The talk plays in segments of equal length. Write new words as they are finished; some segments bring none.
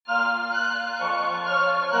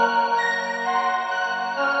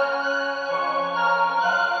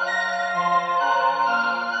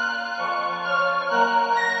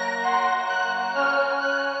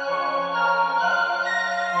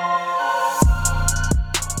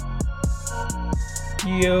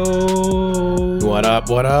Yo. What up?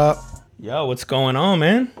 What up? Yo, what's going on,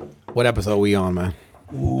 man? What episode we on, man?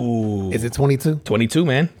 Ooh. Is it 22? 22,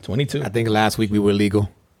 man. 22. I think last week we were legal.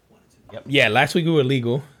 Yep. Yeah, last week we were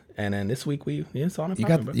legal. And then this week it's on.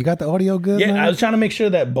 You got the audio good? Yeah, man? I was trying to make sure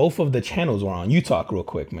that both of the channels were on. You talk real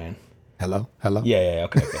quick, man. Hello? Yeah,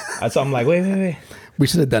 okay. So I'm like, wait. We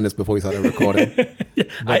should have done this before we started recording.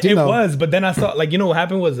 But then I saw, like, you know what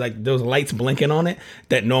happened was, like, there was lights blinking on it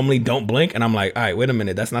that normally don't blink, and I'm like, all right, wait a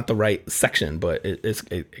minute, that's not the right section, but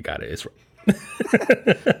it got it. It's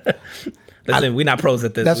right. Listen, we're not pros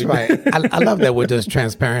at this. That's right. I love that we're just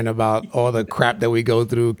transparent about all the crap that we go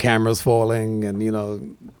through, cameras falling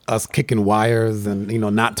and, us kicking wires and,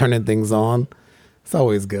 not turning things on. It's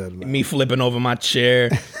always good, man. Me flipping over my chair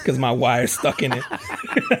because my wire's stuck in it.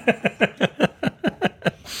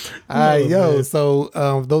 So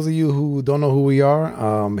those of you who don't know who we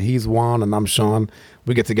are, he's Juan and I'm Sean.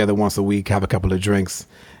 We get together once a week, have a couple of drinks,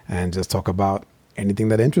 and just talk about anything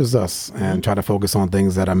that interests us and try to focus on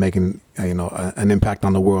things that are making, an impact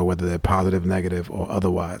on the world, whether they're positive, negative, or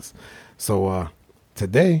otherwise. So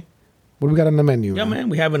today, what do we got on the menu? Yeah, man,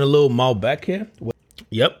 we having a little Malbec here.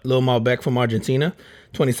 Yep, little Malbec from Argentina.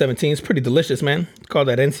 2017. It's pretty delicious, man. It's called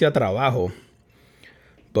Herencia Trabajo.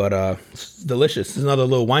 But it's delicious. It's another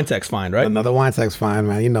little Wine-Tex find, right? Another Wine-Tex find,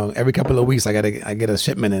 man. Every couple of weeks I get a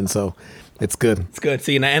shipment in, so it's good. It's good.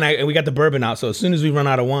 See, and we got the bourbon out, so as soon as we run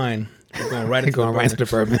out of wine, we're going right into the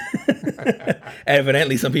bourbon.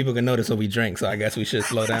 Evidently, some people can notice when we drink, so I guess we should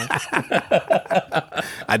slow down.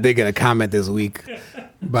 I did get a comment this week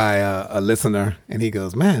by a listener, and he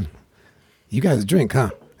goes, "Man, you guys drink,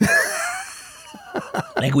 huh?"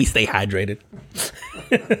 I think we stay hydrated.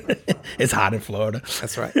 It's hot in Florida.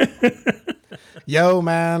 That's right. Yo,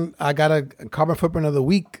 man, I got a carbon footprint of the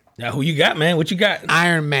week. Now, who you got, man? What you got?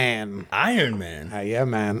 Iron Man. Yeah,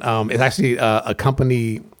 man. It's actually a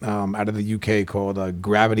company out of the UK called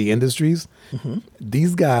Gravity Industries. Mm-hmm.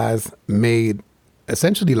 These guys made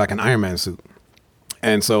essentially like an Iron Man suit.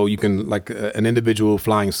 And so you can, like an individual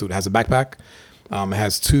flying suit. It has a backpack. It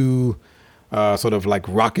has two sort of like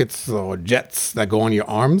rockets or jets that go on your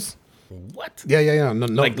arms. What? Yeah. No,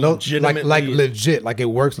 like legit. Like it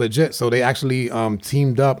works legit. So they actually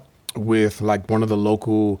teamed up with like one of the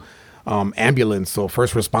local ambulance or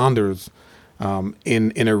first responders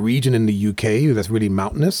in a region in the UK that's really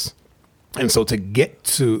mountainous. And so to get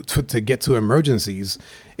to emergencies,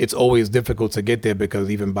 it's always difficult to get there because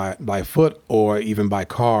even by foot or even by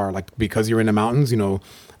car, like because you're in the mountains,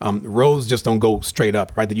 roads just don't go straight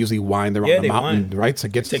up, right? They usually wind around the mountain, right? To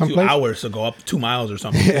get to someplace. It takes 2 hours to go up 2 miles or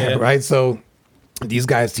something. Yeah, right. So these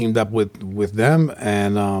guys teamed up with them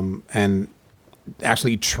and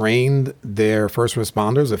actually trained their first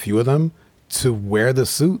responders, a few of them, to wear the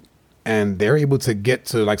suit. And they're able to get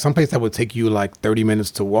to like someplace that would take you like 30 minutes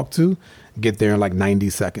to walk to, get there in like 90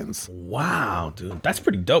 seconds. Wow, dude. That's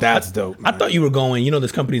pretty dope. That's dope, man. I thought you were going,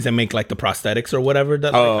 there's companies that make like the prosthetics or whatever,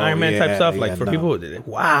 that like Iron Man type stuff. Like for people,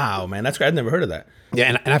 wow, man, that's great. I've never heard of that.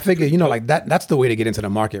 Yeah, and I figure, like that's the way to get into the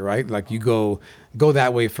market, right? Like you go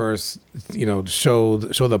that way first, show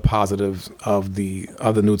the positives of the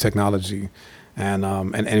new technology.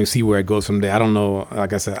 And you see where it goes from there. I don't know.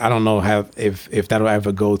 Like I said, I don't know if that'll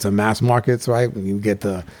ever go to mass markets, right? When you get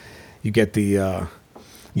the FAA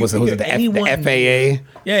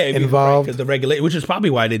involved, because the regulation, which is probably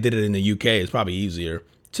why they did it in the UK. It's probably easier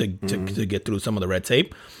to get through some of the red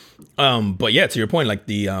tape. But yeah, to your point, like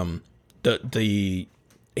the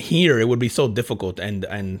here it would be so difficult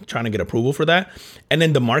and trying to get approval for that, and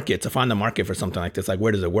then to find the market for something like this, like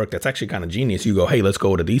where does it work? That's actually kind of genius. You go, hey, let's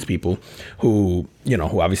go to these people who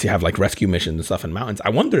who obviously have like rescue missions and stuff in mountains.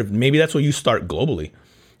 I wonder if maybe that's where you start globally.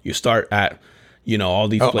 You start at all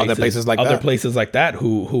these places like that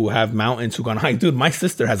who have mountains, who go on a hike. Dude, my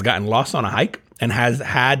sister has gotten lost on a hike and has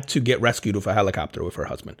had to get rescued with a helicopter with her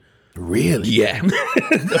husband. Really? Yeah.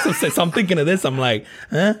 So I'm thinking of this. I'm like,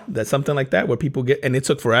 that's something like that where people get, and it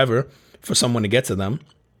took forever for someone to get to them.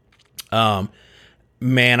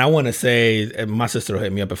 Man, I want to say, my sister will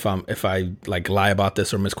hit me up if I like lie about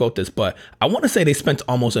this or misquote this, but I want to say they spent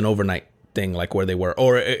almost an overnight thing, like where they were,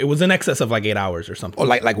 or it was in excess of like 8 hours or something. Or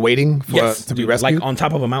like waiting to be rescued? Like on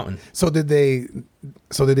top of a mountain. So did they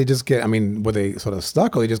just get, were they sort of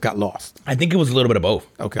stuck or they just got lost? I think it was a little bit of both.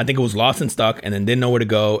 Okay. I think it was lost and stuck and then didn't know where to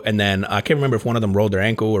go. And then I can't remember if one of them rolled their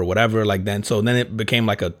ankle or whatever. So then it became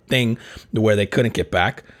like a thing where they couldn't get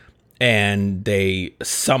back. And they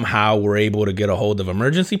somehow were able to get a hold of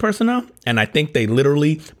emergency personnel. And I think they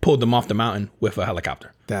literally pulled them off the mountain with a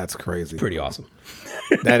helicopter. That's crazy. Pretty awesome.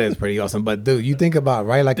 That is pretty awesome. But dude, you think about,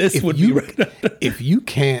 right? Like if you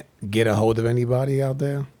can't get a hold of anybody out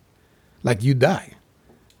there, like you die.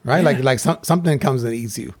 right? Like something comes and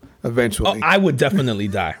eats you eventually. I would definitely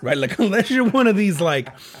die, right? Like unless you're one of these like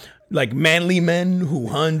manly men who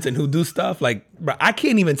hunt and who do stuff. Like, bro, I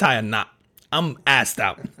can't even tie a knot. I'm assed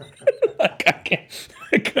out. Like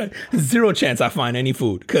I can't. Zero chance I find any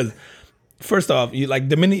food because. First off, you like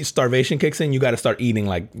the minute starvation kicks in, you got to start eating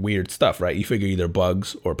like weird stuff, right? You figure either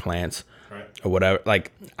bugs or plants or whatever.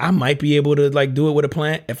 Like I might be able to like do it with a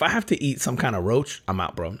plant. If I have to eat some kind of roach, I'm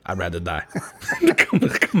out, bro. I'd rather die.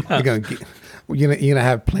 Come out. You're gonna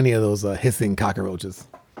have plenty of those hissing cockroaches.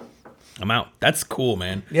 I'm out. That's cool,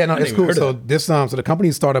 man. Yeah, no, it's cool. So so the company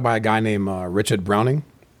is started by a guy named Richard Browning,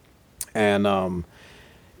 and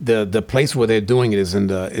the place where they're doing it is in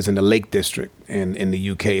the Lake District in the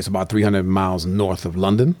UK. It's about 300 miles north of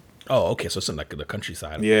London. Oh, okay. So it's in like the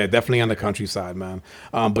countryside. Yeah, definitely on the countryside, man.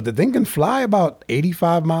 But the thing can fly about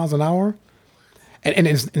 85 miles an hour. And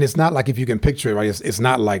it's not like if you can picture it, right? It's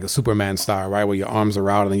not like a Superman style, right? Where your arms are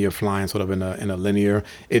out and then you're flying sort of in a linear.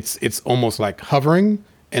 It's almost like hovering.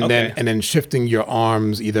 And then shifting your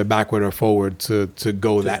arms either backward or forward to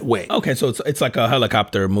go that way. Okay, so it's like a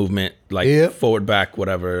helicopter movement, like forward, back,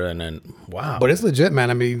 whatever, and then wow. But it's legit, man.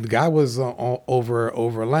 I mean, the guy was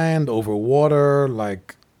over land, over water,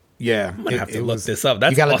 like yeah. I'm gonna have to look this up.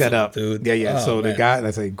 That's you gotta awesome, look that up, dude. Yeah. Oh, so man. the guy,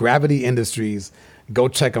 let's say Gravity Industries, go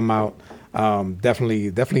check them out.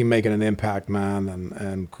 Definitely making an impact, man,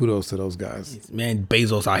 and kudos to those guys. Man,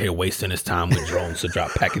 Bezos out here wasting his time with drones to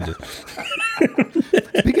drop packages.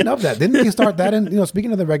 Speaking of that, didn't he start that in,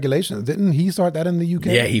 speaking of the regulations, didn't he start that in the UK?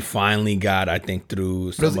 Yeah, he finally got, I think,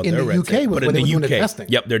 through some of in their the red UK, tape. but in the UK, testing.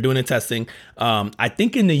 Yep, they're doing the testing. I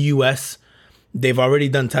think in the US, they've already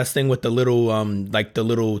done testing with the little, the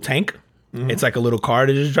little tank. Mm-hmm. It's like a little car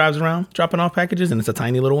that just drives around dropping off packages, and it's a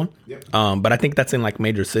tiny little one. Yep. But I think that's in like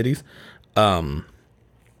major cities.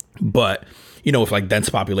 But with like dense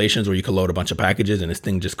populations where you can load a bunch of packages and this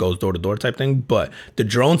thing just goes door to door type thing. But the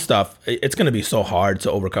drone stuff, it's going to be so hard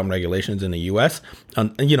to overcome regulations in the US.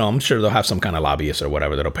 And, I'm sure they'll have some kind of lobbyist or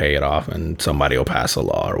whatever that'll pay it off, and somebody will pass a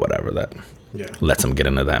law or whatever that lets them get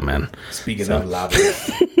into that, man. Speaking of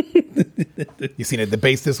lobbyists, you seen the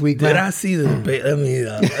debates this week, man? Did I see the debate? I mean,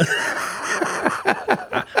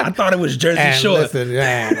 I thought it was Jersey Shore. Listen,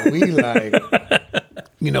 man, we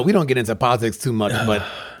we don't get into politics too much, but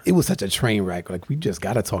it was such a train wreck. Like, we just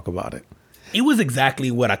got to talk about it. It was exactly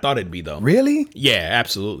what I thought it'd be, though. Really? Yeah,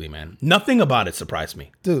 absolutely, man. Nothing about it surprised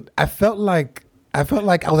me. Dude, I felt like I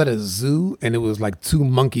was at a zoo and it was like two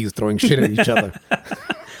monkeys throwing shit at each other.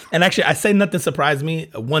 And actually, I say nothing surprised me.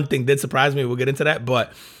 One thing did surprise me. We'll get into that.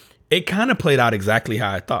 But it kind of played out exactly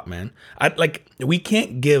how I thought, man. We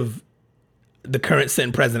can't give the current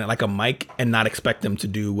sitting president like a mic and not expect him to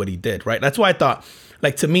do what he did, right? That's why I thought,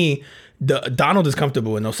 to me, Donald is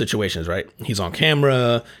comfortable in those situations, right? He's on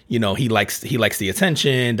camera, he likes the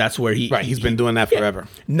attention. That's where he's been doing that forever.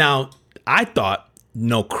 Now, I thought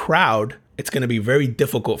no crowd, it's going to be very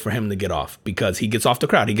difficult for him to get off because he gets off the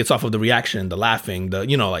crowd. He gets off of the reaction, the laughing,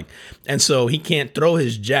 and so he can't throw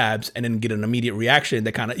his jabs and then get an immediate reaction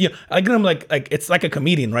that kind of, like it's like a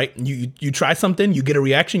comedian, right? You try something, you get a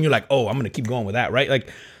reaction, you're like, oh, I'm going to keep going with that, right? Like,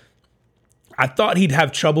 I thought he'd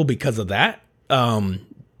have trouble because of that.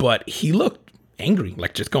 But he looked angry,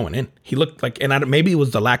 like just going in. He looked like, and maybe it was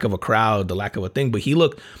the lack of a crowd, the lack of a thing, but he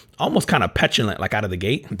looked almost kind of petulant, like out of the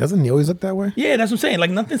gate. Doesn't he always look that way? Yeah, that's what I'm saying. Like,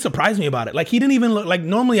 nothing surprised me about it. Like, he didn't even look like,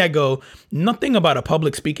 normally I go, nothing about a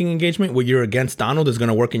public speaking engagement where you're against Donald is going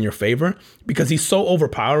to work in your favor because he's so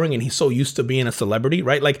overpowering and he's so used to being a celebrity,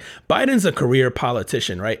 right? Like, Biden's a career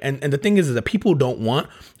politician, right? And the thing is that people don't want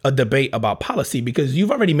a debate about policy because you've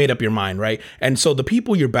already made up your mind, right? And so the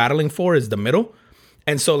people you're battling for is the middle.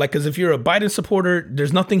 And so, because if you're a Biden supporter,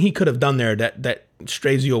 there's nothing he could have done there that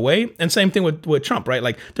strays you away. And same thing with Trump, right?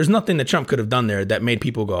 Like, there's nothing that Trump could have done there that made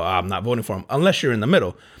people go, I'm not voting for him, unless you're in the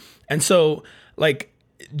middle. And so,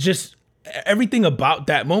 just everything about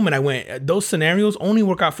that moment, I went, those scenarios only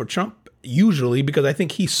work out for Trump, usually, because I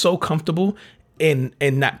think he's so comfortable in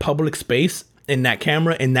that public space, in that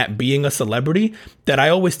camera, in that being a celebrity, that I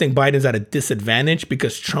always think Biden's at a disadvantage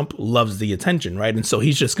because Trump loves the attention, right? And so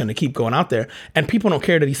he's just going to keep going out there, and people don't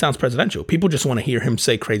care that he sounds presidential. People just want to hear him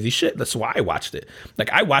say crazy shit. That's why I watched it.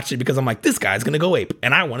 I watched it because I'm like, this guy's going to go ape,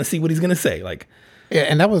 and I want to see what he's going to say. Yeah,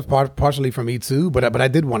 and that was partially for me too, but I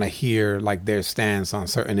did want to hear their stance on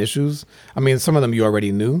certain issues. I mean, some of them you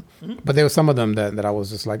already knew, but there were some of them that I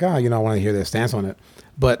was just like, I want to hear their stance on it.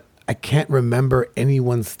 But I can't remember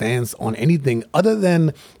anyone's stance on anything other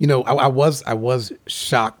than, I was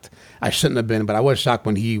shocked. I shouldn't have been, but I was shocked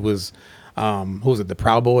when he was, who was it, the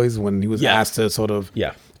Proud Boys, when he was asked to sort of,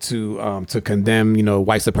 to condemn,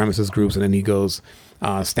 white supremacist groups. And then he goes,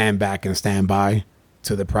 stand back and stand by.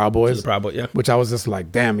 to the Proud Boys. Proud Boys, yeah. Which I was just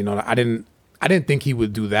like, damn, I didn't think he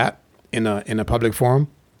would do that in a public forum.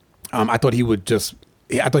 I thought he would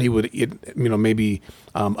maybe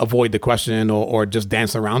avoid the question or just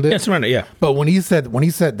dance around it. Dance around it, yeah. But when he said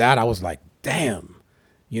that, I was like, damn,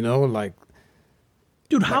 like.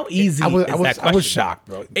 Dude, how easy is that question? I was shocked,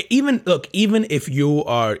 bro. Even if you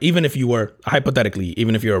were hypothetically,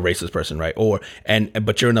 even if you're a racist person, right?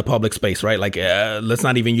 But you're in a public space, right? Like, let's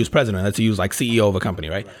not even use president. Let's use like CEO of a company,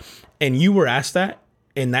 right? And you were asked that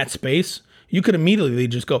in that space, you could immediately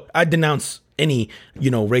just go, I denounce any,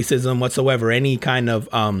 racism whatsoever, any kind of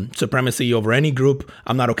supremacy over any group.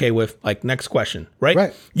 I'm not okay with. Like, next question, right?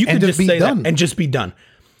 Right. You could just say that and just be done.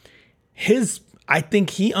 I think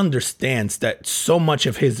he understands that so much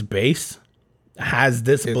of his base has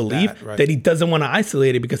this belief that he doesn't want to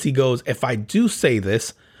isolate it, because he goes, if I do say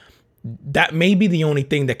this, that may be the only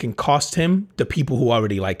thing that can cost him the people who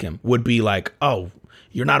already like him, would be like, oh,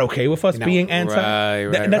 you're not okay with us being anti?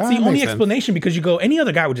 Right. That's the only explanation, because you go, any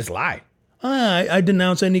other guy would just lie. I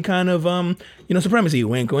denounce any kind of, supremacy,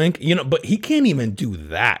 wink, wink, but he can't even do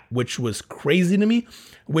that, which was crazy to me,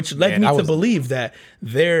 which led me to believe that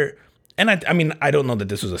and I mean, I don't know that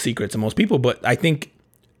this was a secret to most people, but I think,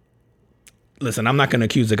 listen, I'm not going to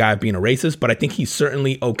accuse the guy of being a racist, but I think he's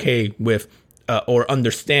certainly okay with or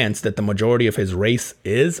understands that the majority of his race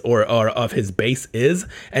is or of his base is.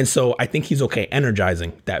 And so I think he's okay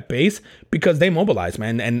energizing that base, because they mobilized,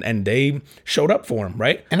 man, and they showed up for him,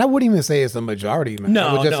 right? And I wouldn't even say it's a majority, man.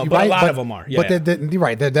 No, but a lot of them are. Yeah, but you're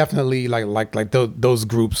right. They're definitely like those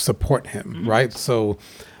groups support him, mm-hmm. right? So,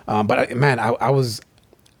 but man, I was...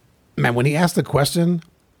 Man, when he asked the question,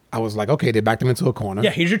 I was like, okay, they backed him into a corner. Yeah,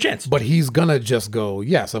 here's your chance. But he's gonna just go,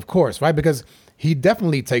 yes, of course, right? Because he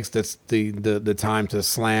definitely takes the time to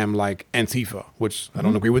slam like Antifa, which I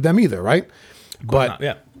don't agree with them either, right? But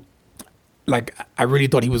yeah, like I really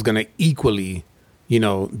thought he was gonna equally,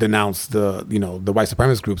 denounce the white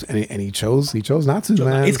supremacist groups, and he chose not to,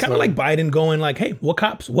 man. It's kind of like Biden going like, hey, what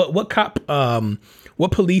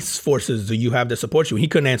police forces do you have that support you? He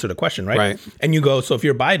couldn't answer the question, right? Right. And you go, so if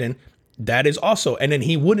you're Biden, that is also, and then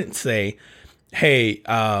he wouldn't say, hey,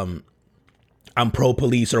 I'm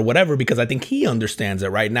pro-police or whatever, because I think he understands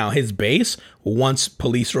that right now his base wants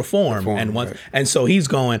police reform and so he's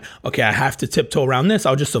going, okay, I have to tiptoe around this.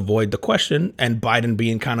 I'll just avoid the question. And Biden,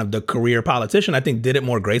 being kind of the career politician, I think did it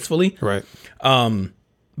more gracefully. Right.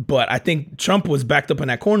 But I think Trump was backed up in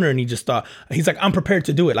that corner, and he just thought, he's like, I'm prepared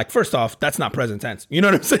to do it. Like, first off, that's not present tense. You know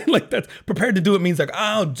what I'm saying? Like, that's prepared to do it means like,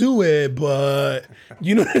 I'll do it, but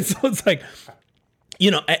so it's like,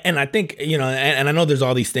 and I think, and I know there's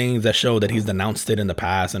all these things that show that he's denounced it in the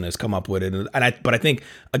past and has come up with it. But I think,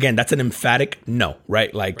 again, that's an emphatic no,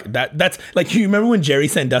 right? Like that's like, you remember when Jerry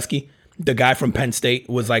Sandusky, the guy from Penn State,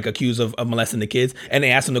 was like accused of molesting the kids, and they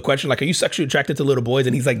asked him the question, like, are you sexually attracted to little boys?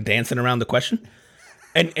 And he's like dancing around the question.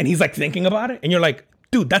 And he's like thinking about it, and you're like,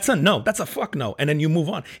 dude, that's a no, that's a fuck no, and then you move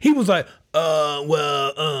on. He was like, what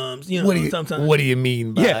do you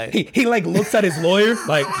mean by? Yeah, he like looks at his lawyer,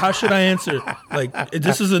 like, how should I answer? Like,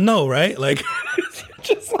 this is a no, right? Like,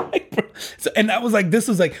 just like, so, and I was like, this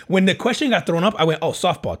was like, when the question got thrown up, I went, oh,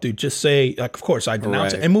 softball, dude, just say, like, of course I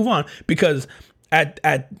denounce it and move on, because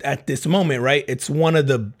at this moment, right, it's one of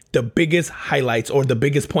the biggest highlights or the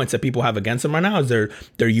biggest points that people have against him right now is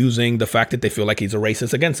they're using the fact that they feel like he's a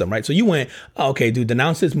racist against them, right? So you went, oh, okay, dude,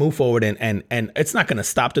 denounce this, move forward, and it's not going to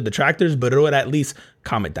stop the detractors, but it would at least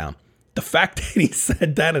calm it down. The fact that he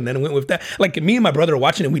said that and then went with that, like, me and my brother were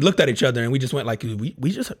watching it, we looked at each other and we just went like,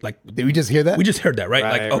 we just like, did we just hear that? We just heard that, right?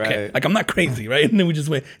 Like, okay, right. Like, I'm not crazy, right? And then we just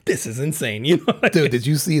went, this is insane, Like, dude, did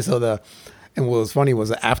you see? And what was funny was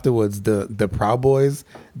that afterwards, the Proud Boys,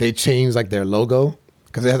 they changed like their logo,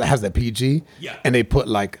 because it has the PG, and they put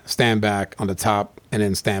like stand back on the top and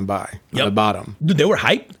then stand by on the bottom. Dude, they were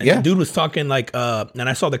hyped. And the dude was talking like, and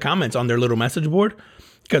I saw the comments on their little message board,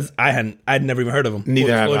 because I'd never even heard of them.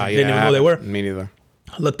 Neither have I. Didn't even know who they were. Me neither.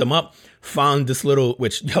 I looked them up, found this little,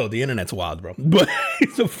 which, the internet's wild, bro. But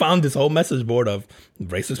so found this whole message board of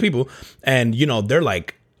racist people, and they're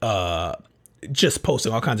like, just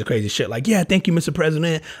posting all kinds of crazy shit, like, yeah, thank you, Mr.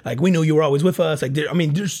 President, like, we knew you were always with us, like, they're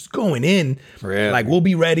just going in, really? Like, we'll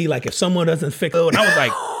be ready, like, if someone doesn't fix it. And I was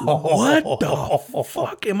like, what the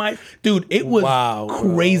fuck am I, dude, it was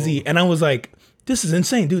crazy, bro. And I was like, this is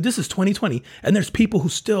insane, dude, this is 2020, and there's people who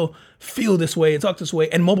still feel this way and talk this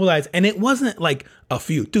way and mobilize, and it wasn't like a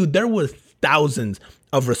few, dude, there was thousands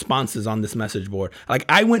of responses on this message board. Like,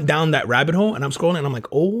 I went down that rabbit hole, and I'm scrolling, and I'm like,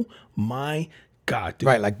 oh my God, dude.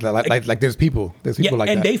 Right, like there's people like and that,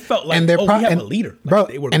 and they felt like, we have a leader, like,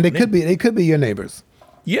 bro. They could be your neighbors.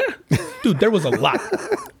 Yeah, dude, there was a lot.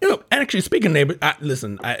 And actually, speaking of neighbor,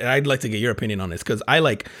 listen, I'd like to get your opinion on this because I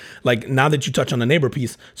like now that you touch on the neighbor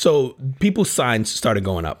piece. So people's signs started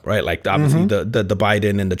going up, right? Like obviously the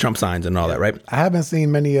Biden and the Trump signs and all that, right? I haven't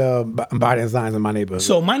seen many Biden signs in my neighborhood.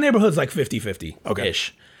 So my neighborhood's like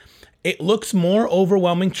 50-50-ish. It looks more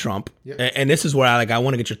overwhelming Trump. And this is where I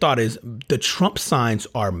want to get your thought is the Trump signs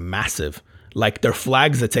are massive. Like they're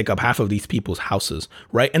flags that take up half of these people's houses,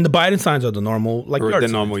 right? And the Biden signs are the normal, like the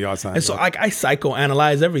normal yard signs. And so like I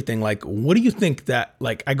psychoanalyze everything. Like, what do you think that,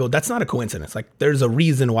 like, I go, that's not a coincidence. Like there's a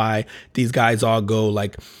reason why these guys all go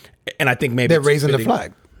like, and I think maybe they're raising the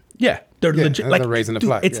flag. Yeah. They're legit. Like they're raising the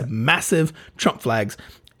flag. It's massive Trump flags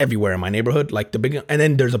everywhere in my neighborhood, like the big, and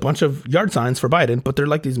then there's a bunch of yard signs for Biden, but they're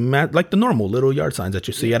like these like the normal little yard signs that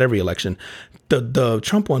you see at every election. The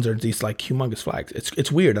Trump ones are these like humongous flags.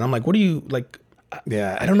 It's weird, and I'm like, what do you like?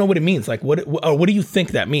 Yeah, I don't know what it means. Like, what do you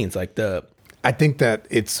think that means? Like I think that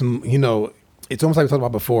it's it's almost like we talked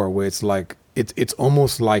about before, where it's like it's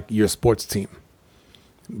almost like your sports team,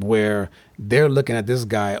 where they're looking at this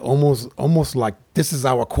guy almost like this is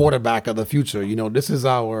our quarterback of the future. This is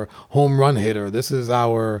our home run hitter. This is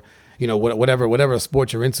our, whatever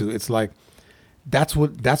sport you're into. It's like, that's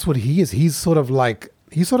what he is. He's sort of like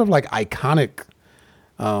iconic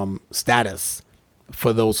status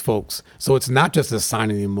for those folks. So it's not just a sign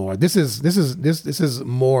anymore. This is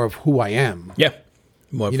more of who I am. Yeah.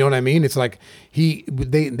 You know what I mean? It's like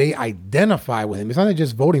they identify with him. It's not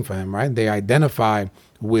just voting for him, right? They identify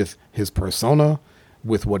with his persona,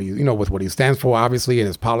 with what he stands for, obviously, and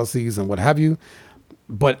his policies and what have you.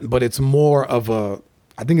 But it's more of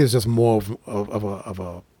I think it's just more of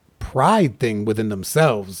a pride thing within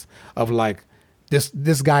themselves of like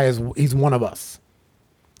this guy he's one of us.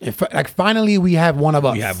 Like finally we have one of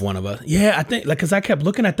us. We have one of us. Yeah, I think because I kept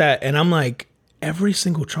looking at that and I'm like, every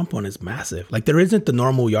single Trump one is massive. Like there isn't the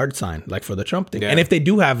normal yard sign like for the Trump thing. Yeah. And if they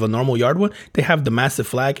do have a normal yard one, they have the massive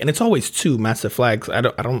flag, and it's always two massive flags. I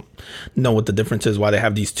don't know what the difference is why they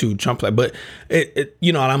have these two Trump flags, but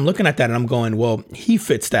and I'm looking at that and I'm going, well, he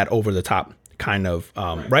fits that over the top kind of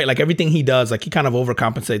right. Like everything he does, like he kind of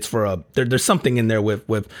overcompensates for there's something in there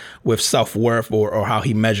with self-worth or how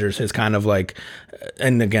he measures his kind of like,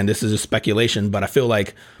 and again, this is a speculation, but I feel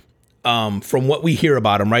like from what we hear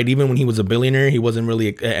about him, right, even when he was a billionaire, he wasn't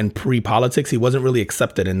really, and pre-politics, he wasn't really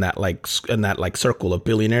accepted in that circle of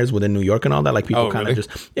billionaires within New York and all that. Like people kind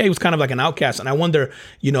of he was kind of like an outcast. And I wonder,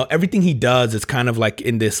 everything he does is kind of like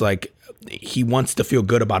in this, like, he wants to feel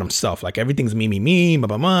good about himself. Like everything's me, blah,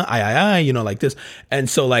 blah, blah, I, like this. And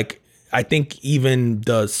so like, I think even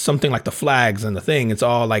something like the flags and the thing, it's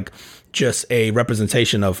all like just a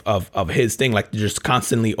representation of his thing, like just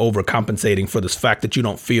constantly overcompensating for this fact that you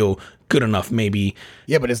don't feel good enough, maybe.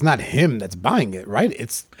 Yeah, but it's not him that's buying it, right?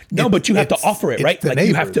 But you have to offer it, right? Like neighbors.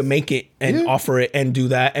 You have to make it and offer it and do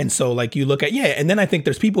that. And so like you look at, and then I think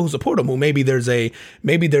there's people who support him who maybe there's a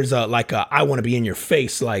like I want to be in your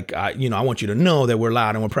face, like I want you to know that we're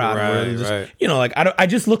loud and we're proud. Right, and we're just, right. Like I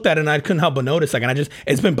just looked at it and I couldn't help but notice, like, and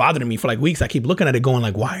it's been bothering me for like weeks. I keep looking at it going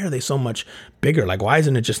like, why are they so much bigger? Like, why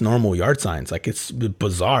isn't it just normal yard signs? Like, it's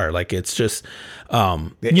bizarre. Like, it's just,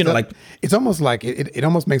 like it's almost like it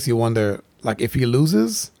almost makes you wonder, like, if he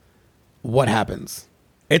loses, what happens?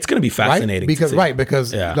 It's going to be fascinating. Right?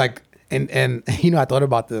 Because like, and I thought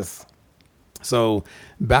about this. So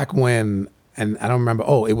back when, and I don't remember,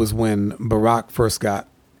 it was when Barack first got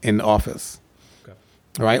in office,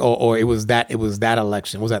 right? Or it was that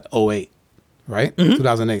election. It was at 2008, right?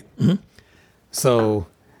 2008. Mm-hmm. So,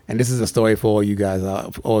 and this is a story for all you guys,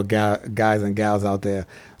 guys and gals out there.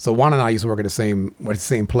 So Juan and I used to work at the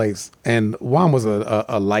same place, and Juan was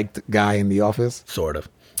a liked guy in the office, sort of.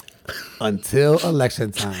 Until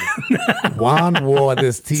election time. Juan wore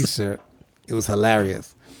this T-shirt. It was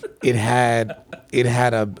hilarious. It had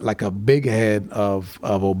a big head of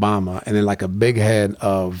Obama, and then like a big head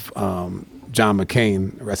of John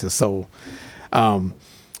McCain, rest his soul.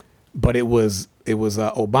 But it was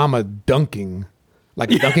Obama dunking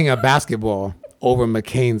a basketball over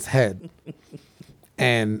McCain's head.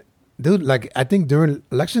 And dude, like, I think during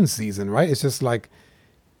election season, right? It's just like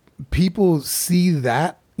people see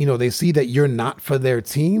that. They see that you're not for their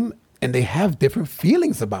team, and they have different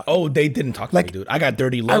feelings about it. Oh, they didn't talk to me, dude. I got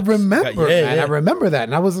dirty looks. I remember, man. I remember that.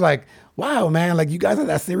 And I was like, wow, man, like, you guys are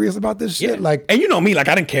that serious about this shit? Yeah. Like, and you know me, like,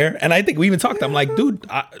 I didn't care. And I think we even talked. I'm like, dude,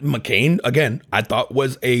 McCain, again, I thought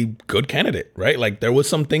was a good candidate, right? Like, there was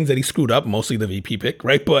some things that he screwed up, mostly the VP pick,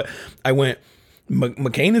 right? But I went,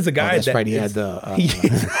 McCain is a guy that's right. He had the.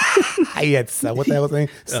 what the hell was her name?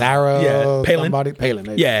 Sarah. Yeah, Palin. Somebody.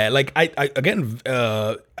 Palin. Yeah, like I again,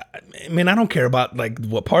 I mean, I don't care about like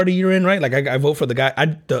what party you're in, right? Like I vote for the guy.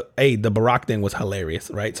 The Barack thing was hilarious,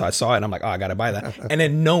 right? So I saw it and I'm like, oh, I gotta buy that. And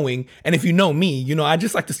then knowing, and if you know me, you know I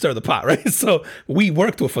just like to stir the pot, right? So we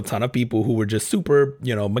worked with a ton of people who were just super,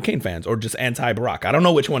 McCain fans or just anti-Barack. I don't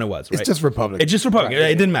know which one it was. Right? It's just Republican. It's just Republican.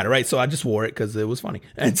 Right. It didn't matter, right? So I just wore it because it was funny.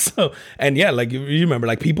 And yeah, like you remember,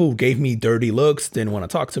 like people gave me dirty looks, didn't want to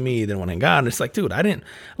talk to me, didn't want to hang out. And it's like, dude, I didn't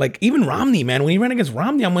like even Romney, man. When he ran against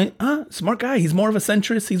Romney, I'm like, smart guy. He's more of a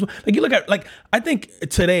centrist. He's like, you look at like, I think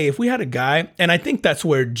today, if we had a guy, and I think that's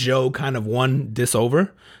where Joe kind of won this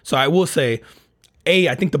over. So I will say,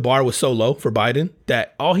 I think the bar was so low for Biden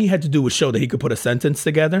that all he had to do was show that he could put a sentence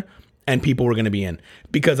together and people were going to be in.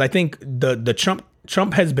 Because I think the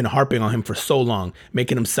Trump has been harping on him for so long,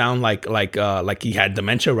 making him sound like he had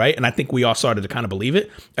dementia, right? And I think we all started to kind of believe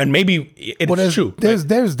it. And maybe it's true.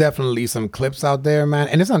 There's definitely some clips out there, man.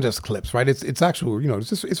 And it's not just clips, right? It's actual,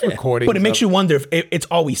 it's recording. But it makes you wonder if it's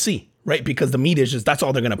all we see. Right, because the media is just that's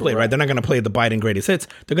all they're going to play, right? They're not going to play the Biden greatest hits.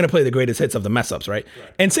 They're going to play the greatest hits of the mess ups, right?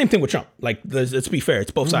 And same thing with Trump. Like, let's be fair, it's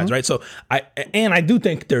both sides, right? So I still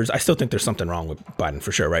think there's something wrong with Biden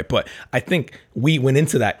for sure, right? But I think we went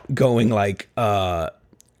into that going like, the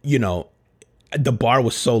bar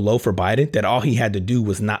was so low for Biden that all he had to do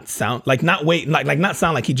was not sound like not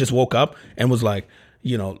sound like he just woke up and was like,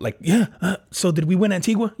 so did we win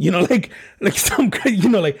Antigua? Like some,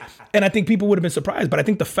 and I think people would have been surprised, but I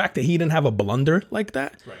think the fact that he didn't have a blunder like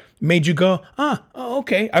that made you go,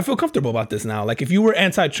 okay, I feel comfortable about this now. Like if you were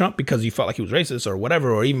anti-Trump because you felt like he was racist or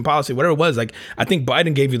whatever, or even policy, whatever it was, like I think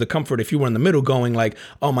Biden gave you the comfort if you were in the middle going like,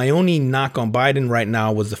 oh, my only knock on Biden right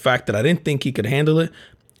now was the fact that I didn't think he could handle it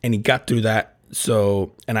and he got through that.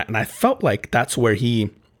 So, and I felt like that's where he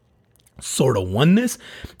sort of won this,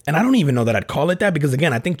 and I don't even know that I'd call it that because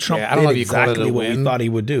again, I think Trump did exactly what we thought he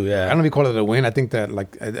would do. Yeah, I don't know if you call it a win. I think that,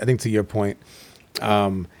 like, I think to your point,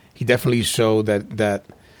 he definitely showed that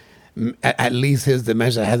at least his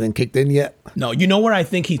dementia hasn't kicked in yet. No, you know where I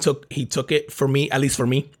think he took it for me, at least for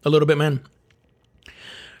me, a little bit, man.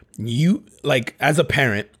 You like as a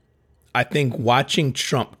parent, I think watching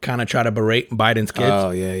Trump kind of try to berate Biden's kids.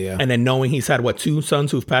 Oh yeah, and then knowing he's had 2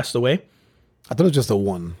 sons who've passed away. I thought it was just a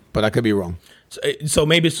one, but I could be wrong. So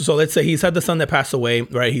let's say he's had the son that passed away,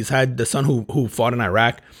 right? He's had the son who fought in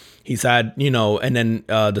Iraq. He's had, and then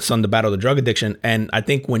the son to battle the drug addiction. And I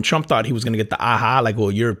think when Trump thought he was going to get the like,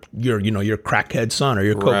 well, you're crackhead son or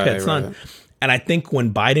your cokehead son. Right. And I think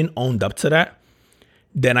when Biden owned up to that,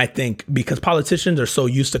 then I think because politicians are so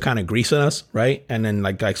used to kind of greasing us, right? And then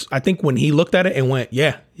like I think when he looked at it and went,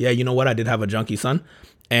 yeah, you know what? I did have a junkie son.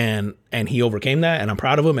 And he overcame that, and I'm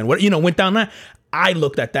proud of him. And went down that. I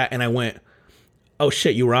looked at that and I went, "Oh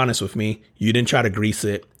shit, you were honest with me. You didn't try to grease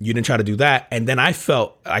it. You didn't try to do that." And then I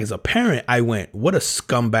felt as a parent, I went, "What a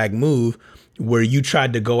scumbag move, where you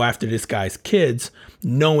tried to go after this guy's kids,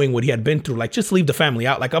 knowing what he had been through. Like, just leave the family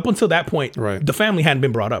out. Like up until that point, right. The family hadn't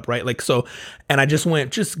been brought up, right? Like so." And I just went,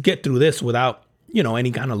 "Just get through this without."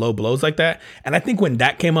 Any kind of low blows like that. And I think when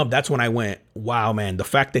that came up, that's when I went, wow, man, the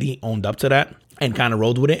fact that he owned up to that and kind of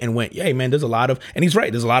rolled with it and went, yeah, man, there's a lot of, and he's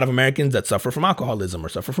right, there's a lot of Americans that suffer from alcoholism or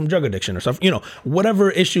suffer from drug addiction or suffer,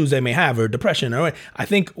 whatever issues they may have or depression. Or I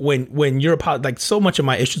think when you're like so much of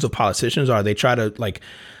my issues with politicians are they try to like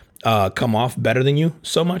come off better than you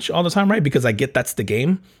so much all the time, right? Because I get that's the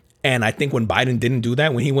game. And I think when Biden didn't do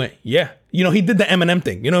that, when he went, yeah, he did the Eminem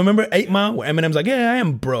thing. Remember 8 Mile where Eminem's like, yeah, I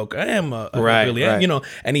am broke. I am really,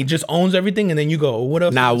 and he just owns everything. And then you go, well, what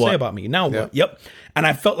else do you say about me? Now what? Yep. And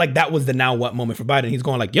I felt like that was the now what moment for Biden. He's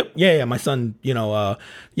going like, yep, yeah, my son, he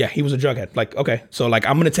was a drug head. Like, okay, so like,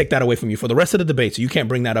 I'm going to take that away from you for the rest of the debate. So you can't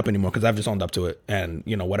bring that up anymore because I've just owned up to it and,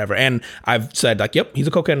 whatever. And I've said like, yep, he's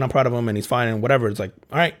a cokehead and I'm proud of him and he's fine and whatever. It's like,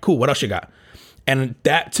 all right, cool. What else you got? And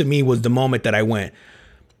that to me was the moment that I went,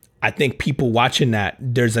 I think people watching that,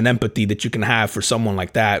 there's an empathy that you can have for someone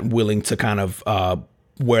like that, willing to kind of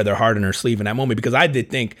wear their heart on their sleeve in that moment. Because I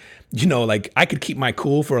did think, like I could keep my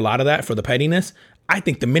cool for a lot of that, for the pettiness. I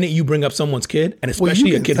think the minute you bring up someone's kid, and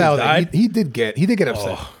especially a kid who died, he did get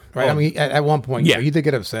upset, right? I mean, at one point, he did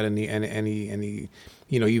get upset, and he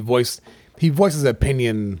he voiced his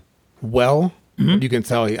opinion well. Mm-hmm. You can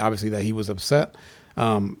tell obviously that he was upset.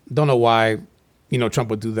 Don't know why. Trump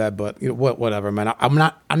would do that, but whatever, man. I'm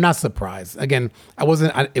not surprised. Again,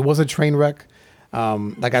 it was a train wreck.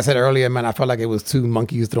 Like I said earlier, man, I felt like it was 2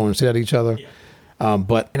 monkeys throwing shit at each other. Yeah.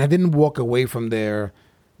 But I didn't walk away from there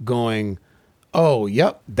going, "Oh,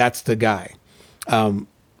 yep, that's the guy." None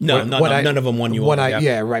of them won you over.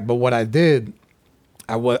 Right. But what I did,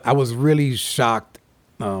 I was really shocked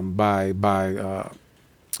by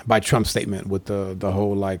Trump's statement with the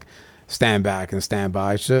whole like stand back and stand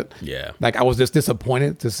by shit. Yeah. Like I was just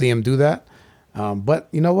disappointed to see him do that. But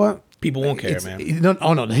you know what? People won't care, man.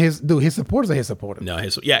 His supporters are his supporters. No, and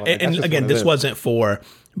just again, what it this is. wasn't for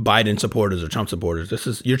Biden supporters or Trump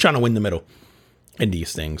supporters. You're trying to win the middle in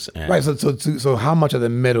these things. And Right. So how much of the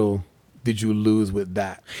middle did you lose with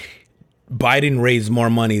that? Biden raised more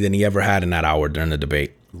money than he ever had in that hour during the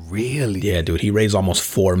debate. Really? Yeah, dude, he raised almost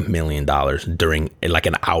 $4 million during like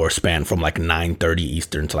an hour span from like 9:30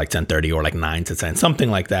 Eastern to like 10:30 or like 9 to 10, something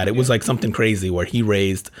like that. It was like something crazy where he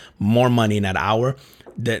raised more money in that hour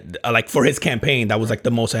that like for his campaign. That was like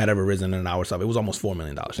the most I had ever risen in an hour. Stuff. It was almost $4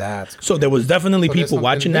 million. So there was definitely there's people something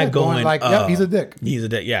watching there that going like, yep, he's a dick. He's a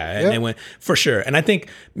dick. Yeah, and Yep. they went for sure. And I think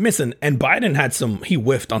missing and Biden had he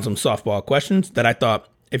whiffed on some softball questions that I thought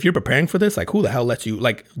if you're preparing for this, like who the hell lets you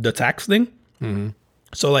like the tax thing? Mm-hmm.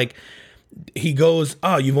 So like. He goes,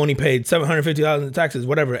 oh, you've only paid $750 in taxes,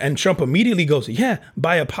 whatever. And Trump immediately goes, yeah,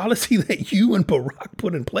 by a policy that you and Barack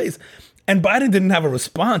put in place. And Biden didn't have a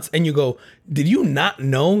response. And you go, did you not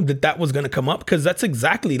know that was going to come up? Because that's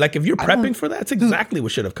exactly like if you're prepping for that, that's exactly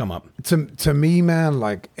what should have come up. To me, man,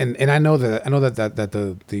 like, and I know that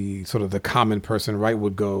the sort of the common person, right,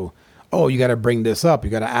 would go, oh, you got to bring this up. You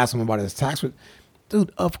got to ask him about his tax.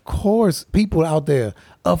 Dude, of course, people out there,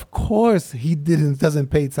 of course he doesn't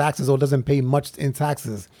pay taxes or doesn't pay much in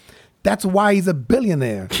taxes. That's why he's a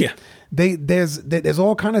billionaire. Yeah. There's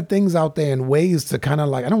all kind of things out there and ways to kind of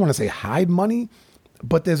like, I don't want to say hide money,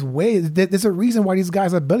 but there's a reason why these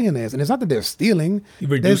guys are billionaires. And it's not that they're stealing.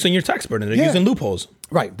 You're reducing your tax burden. They're using loopholes.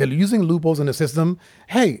 Right. They're using loopholes in the system.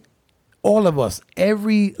 Hey, all of us,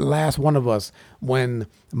 every last one of us, when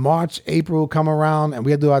March, April come around and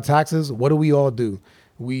we have to do our taxes, what do we all do?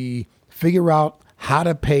 We figure out how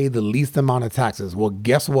to pay the least amount of taxes. Well,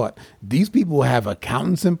 guess what? These people have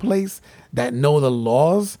accountants in place that know the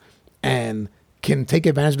laws and can take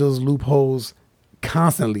advantage of those loopholes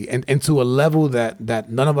constantly and to a level that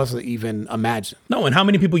none of us even imagine. No, and how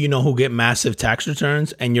many people you know who get massive tax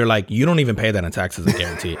returns and you're like, you don't even pay that in taxes, I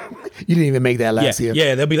guarantee it. You didn't even make that last year.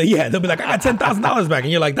 Yeah, they'll be like, I got $10,000 back.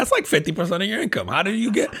 And you're like, that's like 50% of your income. How did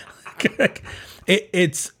you get?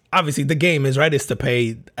 It's obviously the game is right is to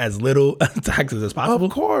pay as little taxes as possible.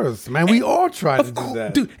 Of course, man. We all try to do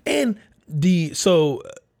that. Dude, and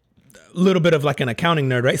little bit of like an accounting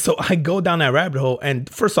nerd, right? So I go down that rabbit hole, and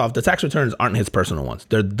first off, the tax returns aren't his personal ones.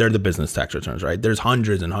 They're the business tax returns, right? There's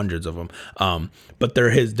hundreds and hundreds of them, but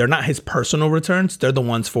they're not his personal returns. They're the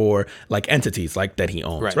ones for like entities like that he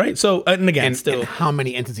owns, right? So and again, and how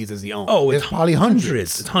many entities does he own? Oh, it's probably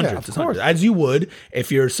hundreds. It's hundreds. It's hundreds. As you would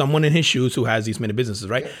if you're someone in his shoes who has these many businesses,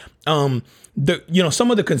 right? Yeah.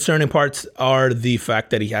 Some of the concerning parts are the fact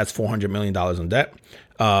that he has $400 million in debt.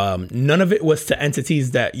 None of it was to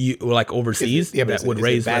entities that you like overseas that would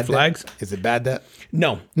raise red flags. Is it bad debt?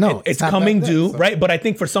 No, it's not coming bad due, debt, so. right? But I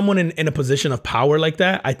think for someone in a position of power like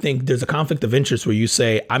that, I think there's a conflict of interest where you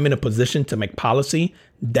say, I'm in a position to make policy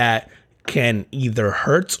that can either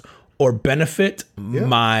hurt or benefit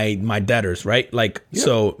my debtors, right? Like,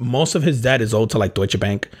 so most of his debt is owed to like Deutsche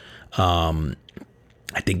Bank.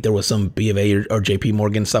 I think there was some B of A or JP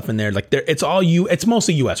Morgan stuff in there. Like it's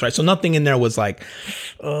mostly US, right? So nothing in there was like,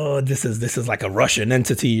 oh, this is like a Russian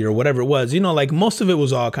entity or whatever it was. Like most of it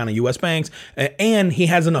was all kind of US banks. And he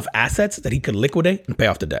has enough assets that he could liquidate and pay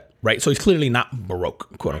off the debt, right? So he's clearly not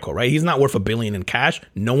broke, quote unquote, right? He's not worth $1 billion in cash.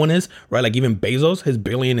 No one is, right? Like even Bezos, his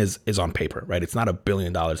billion is on paper, right? It's not $1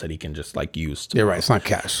 billion that he can just like use. You're right. It's not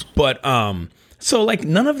cash. But, so like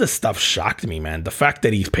none of the stuff shocked me, man. The fact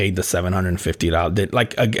that he's paid the $750,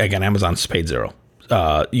 like again, Amazon's paid zero.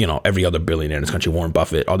 Every other billionaire in this country, Warren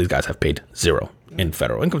Buffett, all these guys have paid zero in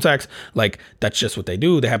federal income tax. Like that's just what they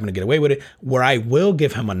do. They happen to get away with it. Where I will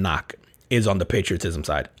give him a knock is on the patriotism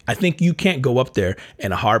side. I think you can't go up there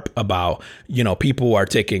and harp about, people are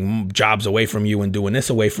taking jobs away from you and doing this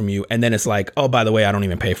away from you. And then it's like, oh, by the way, I don't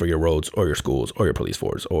even pay for your roads or your schools or your police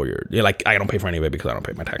force or you're like, I don't pay for any of it because I don't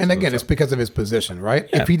pay my taxes. And again, it's because of his position, right?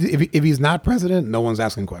 Yeah. If he's not president, no one's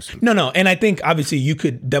asking questions. No. And I think obviously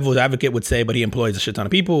devil's advocate would say, but he employs a shit ton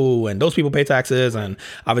of people and those people pay taxes. And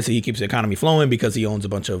obviously he keeps the economy flowing because he owns a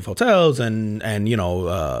bunch of hotels and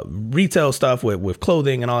retail stuff with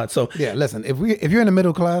clothing and all that. So yeah, listen, if you're in the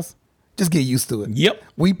middle class, just get used to it. Yep.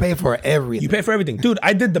 We pay for everything. You pay for everything. Dude,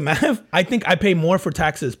 I did the math. I think I pay more for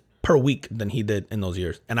taxes per week than he did in those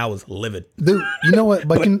years. And I was livid. Dude, you know what?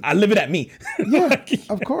 But I live it at me. Yeah,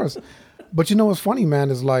 of course. But you know what's funny, man,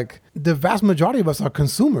 is like the vast majority of us are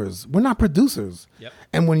consumers. We're not producers. Yep.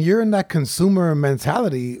 And when you're in that consumer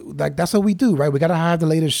mentality, like that's what we do, right? We gotta have the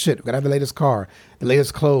latest shit. We gotta have the latest car, the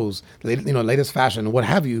latest clothes, the latest, latest fashion, what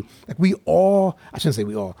have you. Like I shouldn't say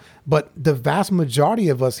we all, but the vast majority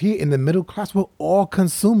of us here in the middle class, we're all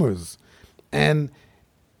consumers. And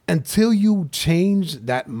until you change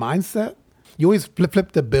that mindset, you always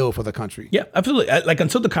flip the bill for the country. Yeah, absolutely. Like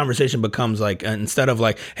until the conversation becomes like, instead of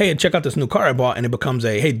like, hey, check out this new car I bought, and it becomes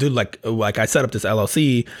a, hey, dude, like I set up this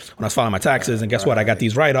LLC when I was filing my taxes, and guess what? I got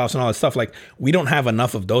these write-offs and all that stuff. Like we don't have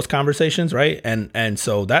enough of those conversations, right? And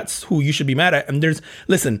so that's who you should be mad at. And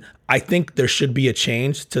listen, I think there should be a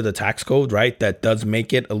change to the tax code, right? That does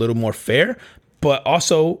make it a little more fair. But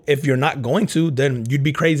also, if you're not going to, then you'd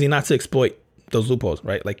be crazy not to exploit those loopholes,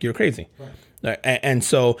 right? Like you're crazy. Right. And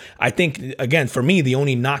so I think, again, for me, the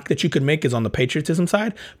only knock that you could make is on the patriotism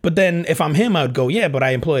side. But then if I'm him, I would go, yeah, but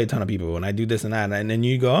I employ a ton of people and I do this and that. And then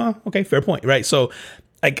you go, oh, okay, fair point. Right. So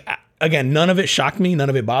like, again, none of it shocked me. None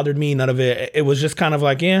of it bothered me. None of it was just kind of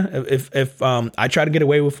like, yeah, if I try to get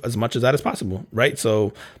away with as much of that as possible. Right.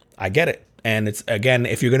 So I get it. And it's, again,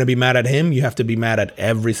 if you're going to be mad at him, you have to be mad at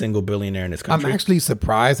every single billionaire in this country. I'm actually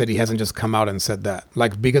surprised that he hasn't just come out and said that.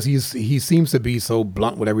 Like, because he seems to be so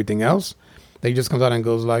blunt with everything else. That he just comes out and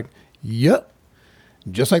goes like, yep,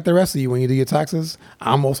 just like the rest of you when you do your taxes,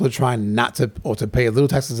 I'm also trying not to, or to pay as little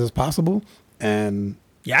taxes as possible. And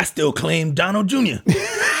yeah, I still claim Donald Jr.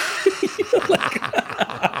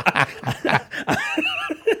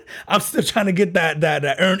 I'm still trying to get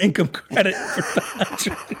that earned income credit for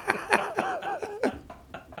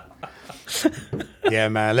Yeah,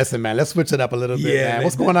 man. Listen, man. Let's switch it up a little bit, man.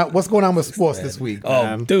 What's going on with sports this week?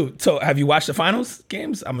 Man? Dude. So, have you watched the finals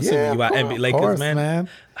games? I'm assuming you watched NBA Lakers, course, man.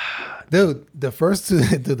 Dude, the first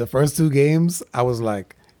two games, I was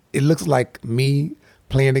like, it looks like me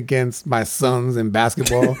playing against my sons in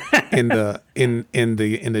basketball in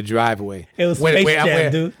the driveway. It was Space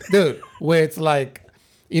Jam, dude. Dude, where it's like,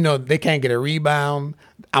 they can't get a rebound.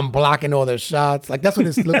 I'm blocking all their shots. Like that's what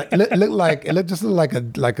it looked like. It just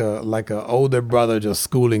looked like a older brother just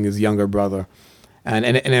schooling his younger brother, and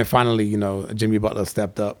then finally, Jimmy Butler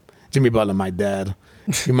stepped up. Jimmy Butler, my dad,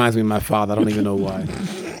 reminds me of my father. I don't even know why.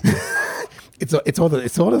 it's all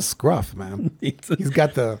the scruff, man. He's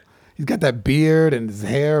got that beard and his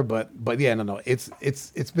hair, but yeah, no.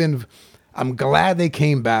 It's been. I'm glad they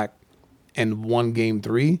came back and won Game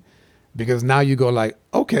 3. Because now you go like,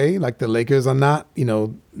 okay, like the Lakers are not, they're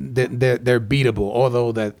beatable.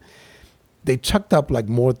 Although that they chucked up like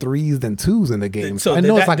more threes than twos in the game. So I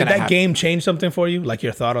know it's not gonna happen. Did that game change something for you? Like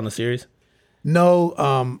your thought on the series?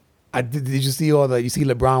 No. Did you see you see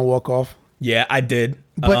LeBron walk off? Yeah, I did.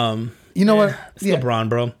 But you know what? It's LeBron,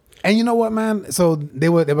 bro. And you know what, man? So they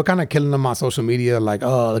were kind of killing him on social media, like,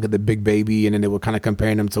 oh, look at the big baby, and then they were kind of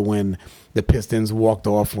comparing him to when the Pistons walked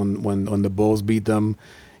off when the Bulls beat them.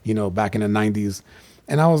 Back in the 90s.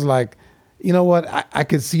 And I was like, you know what? I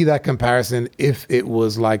could see that comparison if it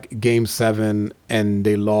was like Game 7 and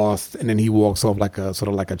they lost and then he walks off like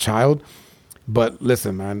a child. But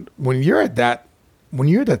listen, man, when you're at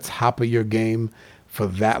the top of your game for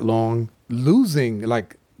that long, losing,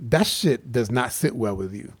 like that shit does not sit well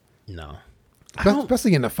with you. No.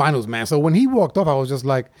 Especially in the finals, man. So when he walked off, I was just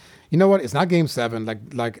like, you know what? It's not Game 7.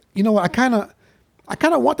 Like you know what? I kind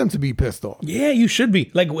of want them to be pissed off. Yeah, you should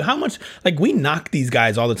be. Like, how much? Like, we knock these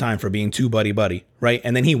guys all the time for being too buddy, right?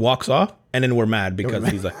 And then he walks off, and then we're mad because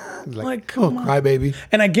he's like, come on, cry baby.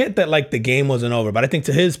 And I get that, like, the game wasn't over, but I think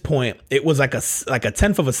to his point, it was like a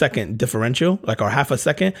tenth of a second differential, like, or half a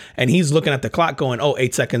second, and he's looking at the clock, going,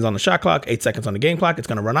 8 seconds on the shot clock, 8 seconds on the game clock, it's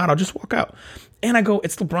gonna run out. I'll just walk out. And I go,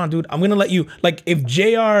 it's LeBron, dude. I'm gonna let you. Like, if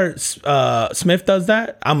J.R. Smith does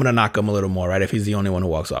that, I'm gonna knock him a little more, right? If he's the only one who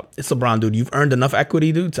walks up, it's LeBron, dude. You've earned enough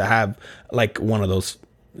equity, dude, to have like one of those,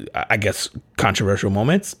 I guess, controversial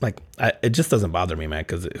moments. Like, it just doesn't bother me, man,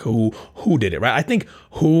 because who did it, right? I think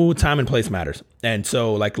time and place matters. And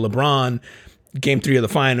so, like, LeBron, Game 3 of the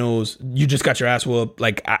finals, you just got your ass whooped.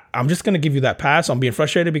 Like, I'm just going to give you that pass on being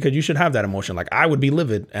frustrated because you should have that emotion. Like, I would be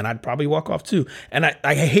livid and I'd probably walk off too. And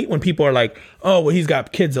I hate when people are like, oh, well, he's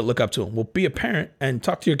got kids that look up to him. Well, be a parent and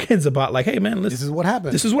talk to your kids about like, hey, man, listen. This is what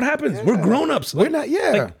happens. This is what happens. Yeah. We're grown-ups. We're not,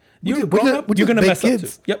 yeah. Like, you're grown up, you're going to mess up too.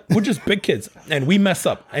 Yep, we're just big kids and we mess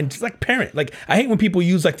up. And just like parent, like I hate when people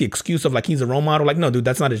use like the excuse of like he's a role model. Like, no, dude,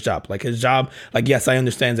 that's not his job. Like his job, like, yes, I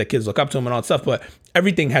understand that kids look up to him and all that stuff, but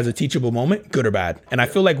everything has a teachable moment, good or bad. And I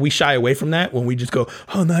feel like we shy away from that when we just go,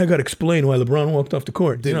 oh, now I got to explain why LeBron walked off the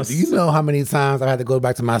court. Dude, do you know how many times I had to go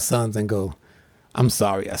back to my sons and go, I'm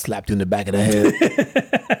sorry, I slapped you in the back of the head.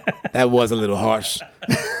 That was a little harsh.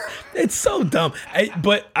 It's so dumb.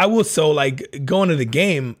 But I will like going to the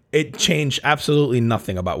game, it changed absolutely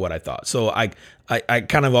nothing about what I thought. So I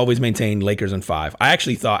kind of always maintained Lakers in 5. I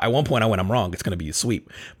actually thought at one point I went, I'm wrong. It's going to be a sweep.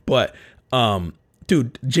 But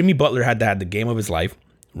dude, Jimmy Butler had to have the game of his life,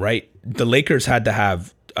 right? The Lakers had to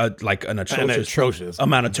have like an atrocious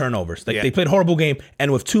amount of turnovers. Like they played a horrible game,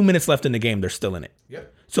 and with 2 minutes left in the game, they're still in it.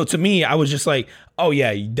 Yep. So to me, I was just like, oh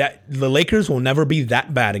yeah, that the Lakers will never be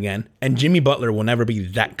that bad again, and Jimmy Butler will never be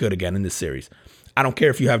that good again in this series. I don't care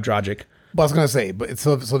if you have Dragic. But I was gonna say, but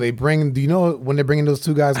so they bring. Do you know when they're bringing those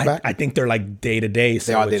two guys back? I think they're like day to day.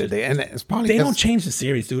 They are day to day, and it's probably they don't change the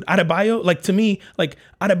series, dude. Adebayo, like to me, like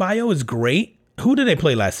Adebayo is great. Who did they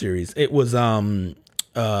play last series? It was Celtics.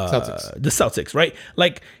 The Celtics, right?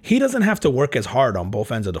 Like he doesn't have to work as hard on both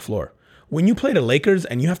ends of the floor. When you play the Lakers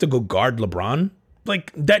and you have to go guard LeBron,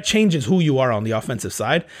 like that changes who you are on the offensive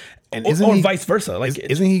side, and or vice versa. Like,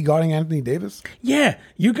 isn't he guarding Anthony Davis? Yeah,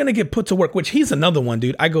 you're gonna get put to work. Which he's another one,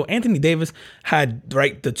 dude. I go, Anthony Davis had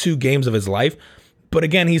the 2 games of his life. But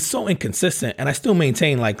again, he's so inconsistent, and I still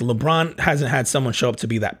maintain like LeBron hasn't had someone show up to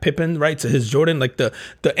be that Pippen, right, to his Jordan. Like the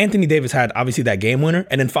Anthony Davis had obviously that game winner,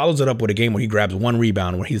 and then follows it up with a game where he grabs 1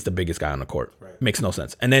 rebound where he's the biggest guy on the court. Right. Makes no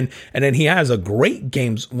sense. And then he has a great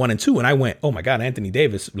games 1 and 2, and I went, oh my God, Anthony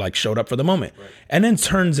Davis like showed up for the moment, right. And then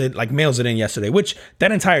mails it in yesterday. Which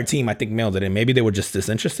that entire team I think mailed it in. Maybe they were just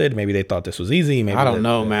disinterested. Maybe they thought this was easy. Maybe I don't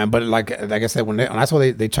know, man. But like I said, when I saw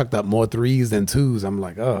they chucked up more 3s than 2s, I'm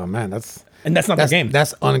like, oh man, that's not their game.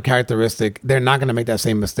 That's uncharacteristic. They're not going to make that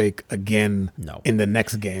same mistake again in the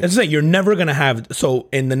next game. That's you're never going to have. So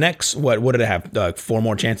in the next, what did they have? 4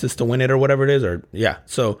 more chances to win it or whatever it is? Or yeah.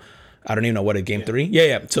 So I don't even know what a game 3.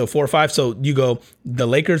 Yeah. So 4 or 5. So you go, the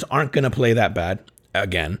Lakers aren't going to play that bad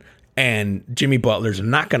again. And Jimmy Butler's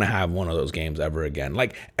not going to have one of those games ever again.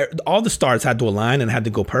 Like all the stars had to align and had to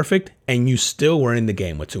go perfect, and you still were in the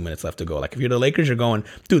game with 2 minutes left to go. Like if you're the Lakers, you're going,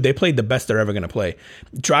 dude, they played the best they're ever going to play.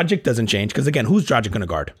 Dragic doesn't change because again, who's Dragic going to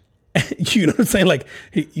guard? You know what I'm saying? Like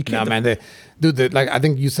you can't. Nah, man, like I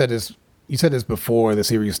think you said this. You said this before the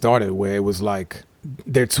series started, where it was like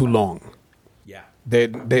they're too long. Yeah,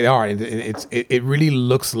 they are. It really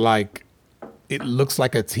looks like. It looks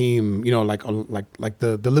like a team, you know, like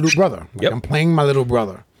the little brother. Like I'm playing my little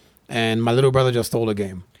brother, and my little brother just stole a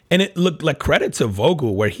game. And it looked like credit to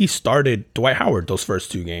Vogel, where he started Dwight Howard those first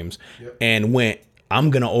 2 games and went,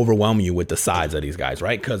 I'm going to overwhelm you with the size of these guys,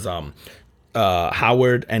 right? Because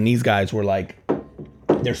Howard and these guys were like,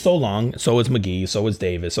 they're so long. So is McGee. So is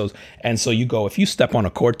Davis. And so you go, if you step on a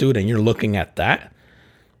court, dude, and you're looking at that,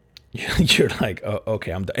 you're like, oh,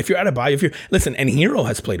 okay, I'm done. If you're at a buy, listen, and Hero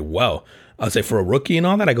has played well. I'll say for a rookie and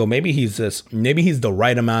all that, I go, maybe he's the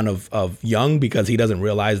right amount of young because he doesn't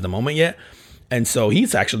realize the moment yet. And so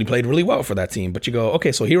he's actually played really well for that team. But you go,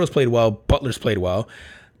 okay, so Hero's played well, Butler's played well.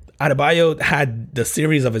 Adebayo had the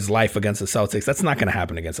series of his life against the Celtics. That's not going to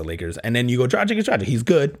happen against the Lakers. And then you go, Dragic is Dragic. He's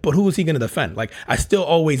good, but who is he going to defend? Like, I still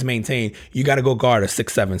always maintain you got to go guard a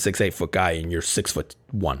 6'7", 6'8" foot guy, and you're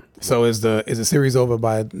 6'1". So is the series over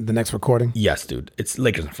by the next recording? Yes, dude. It's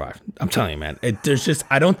Lakers in 5. I'm telling you, man.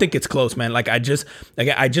 I don't think it's close, man. Like I just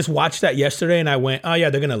watched that yesterday and I went, oh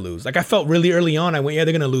yeah, they're gonna lose. Like I felt really early on, I went, yeah,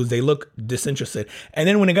 they're gonna lose. They look disinterested. And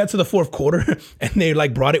then when it got to the 4th quarter and they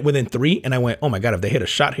like brought it within 3, and I went, oh my God, if they hit a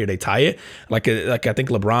shot here, they tie it. Like I think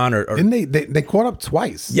LeBron or didn't they caught up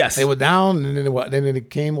twice? Yes, they were down and then it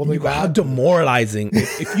came all the way back. How demoralizing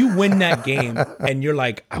if you win that game and you're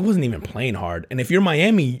like, I wasn't even playing hard. And if you're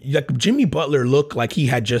Miami, like Jimmy Butler looked like he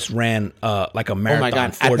had just ran like a marathon. Oh my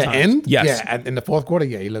God. 4 at the times. End? Yes. Yeah, in the 4th quarter,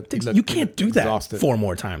 yeah, he looked you can't do that exhausted. 4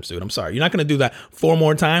 more times, dude. I'm sorry. You're not going to do that 4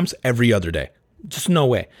 more times every other day. Just no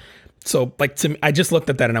way. So, like, to me, I just looked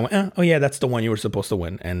at that and I went, oh yeah, that's the one you were supposed to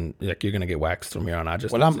win, and like you're gonna get waxed from here on out.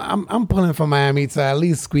 I'm pulling for Miami to at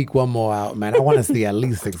least squeak one more out, man. I want to see at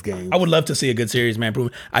least 6 games. I would love to see a good series, man.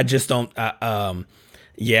 I just don't.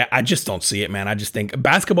 I just don't see it, man. I just think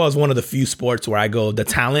basketball is one of the few sports where I go the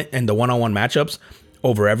talent and the one-on-one matchups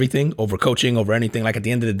over everything, over coaching, over anything. Like at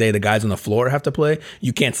the end of the day, the guys on the floor have to play.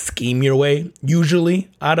 You can't scheme your way usually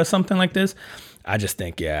out of something like this. I just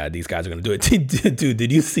think, yeah, these guys are going to do it. Dude,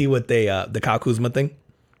 did you see what the Kyle Kuzma thing?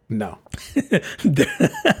 No.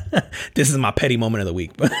 This is my petty moment of the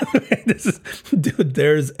week. Dude,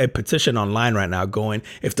 there's a petition online right now going,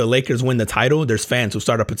 if the Lakers win the title, there's fans who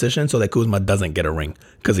start a petition so that Kuzma doesn't get a ring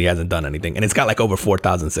because he hasn't done anything. And it's got like over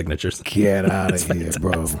 4,000 signatures. Get out of here,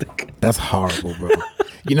 bro. That's horrible, bro.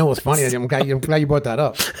 You know what's funny? I'm glad you brought that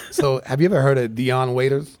up. So have you ever heard of Dion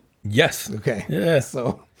Waiters? Yes. Okay. Yeah.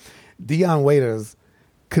 So Dion Waiters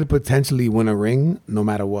could potentially win a ring no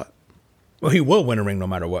matter what. Well, he will win a ring no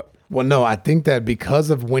matter what. Well, no, I think that because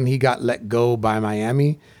of when he got let go by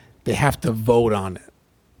Miami, they have to vote on it.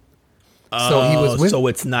 So he was with, so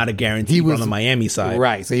it's not a guarantee from the Miami side.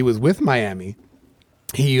 Right. So he was with Miami.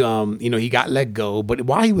 He, he got let go. But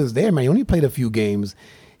while he was there, man, he only played a few games.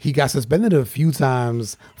 He got suspended a few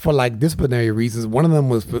times for like disciplinary reasons. One of them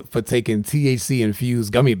was for taking THC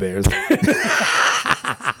infused gummy bears.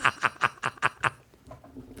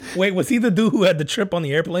 Wait, was he the dude who had the trip on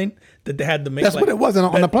the airplane that they had to make? That's what it was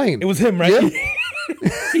on the plane. It was him, right? Yeah.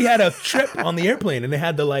 He had a trip on the airplane, and they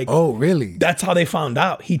had to like. Oh, really? That's how they found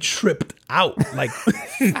out. He tripped out. Like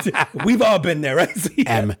we've all been there, right? So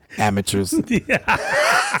Amateurs.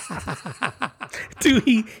 Dude,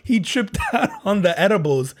 he tripped out on the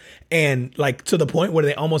edibles, and like to the point where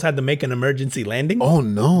they almost had to make an emergency landing. Oh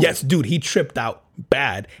no! Yes, dude, he tripped out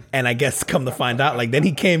bad, and I guess come to find out, like then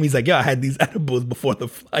he came. He's like, "Yo, I had these edibles before the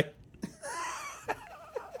flight."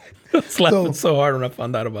 I was laughing so hard when I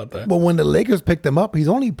found out about that. But when the Lakers picked him up, he's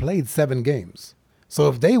only played 7 games. So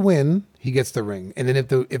if they win, he gets the ring. And then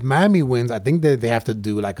if Miami wins, I think that they have to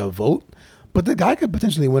do like a vote. But the guy could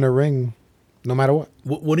potentially win a ring no matter what.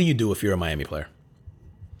 What do you do if you're a Miami player?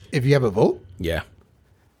 If you have a vote? Yeah.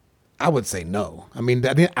 I would say no. I mean,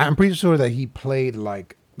 I'm pretty sure that he played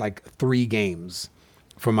like 3 games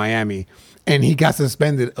for Miami. And he got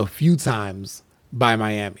suspended a few times by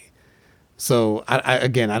Miami. So I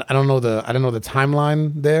don't know the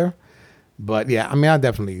timeline there, but yeah, I mean, I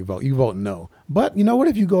definitely vote. You vote no, but you know what?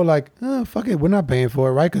 If you go like, fuck it, we're not paying for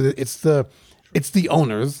it, right? Because it's the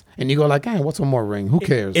owners, and you go like, what's one more ring? Who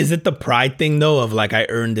cares? Is it the pride thing though of like I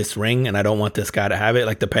earned this ring and I don't want this guy to have it?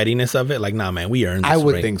 Like the pettiness of it? Like, nah, man, we earned this ring. I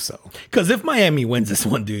would think so. Because if Miami wins this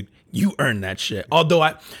one, dude, you earn that shit. Although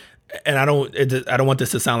I don't want this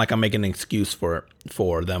to sound like I'm making an excuse for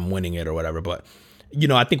them winning it or whatever, but. You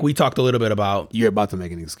know, I think we talked a little bit about... You're about to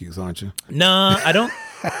make an excuse, aren't you? No, I don't.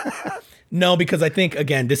 No, because I think,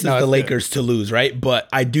 again, this is the Lakers to lose, right? But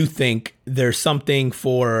I do think there's something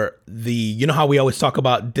for the... You know how we always talk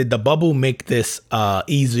about, did the bubble make this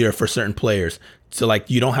easier for certain players? So, like,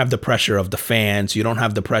 you don't have the pressure of the fans. You don't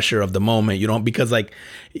have the pressure of the moment. You don't... Because, like,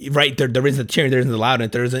 right, there isn't cheering, there isn't the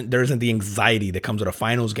loudness, there isn't the anxiety that comes with a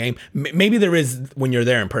finals game. Maybe there is when you're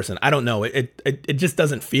there in person. I don't know. It just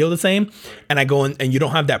doesn't feel the same. And I go in, and you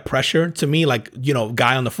don't have that pressure. To me, like, you know,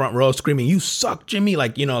 guy on the front row screaming, "You suck, Jimmy!"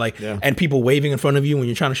 Like, you know, like, and people waving in front of you when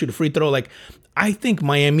you're trying to shoot a free throw. Like, I think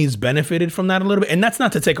Miami's benefited from that a little bit. And that's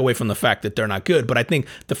not to take away from the fact that they're not good. But I think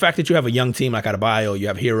the fact that you have a young team like Adebayo, you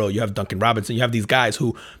have Hero, you have Duncan Robinson, you have these guys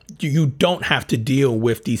who you don't have to deal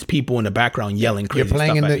with these people in the background yelling crazy stuff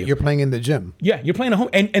at you. You're playing in the gym. Yeah, you're playing at home.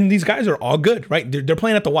 And these guys are all good, right? They're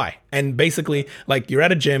playing at the Y. And basically, like, you're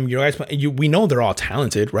at a gym, your guys, we know they're all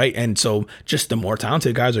talented, right? And so just the more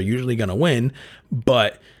talented guys are usually going to win.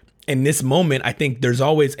 But in this moment, I think there's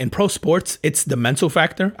always, in pro sports, it's the mental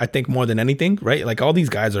factor, I think, more than anything, right? Like, all these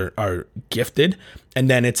guys are gifted. And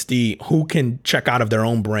then it's the who can check out of their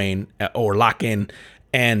own brain or lock in.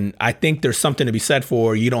 And I think there's something to be said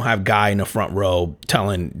for you don't have Guy in the front row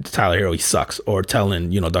telling Tyler Hero he sucks or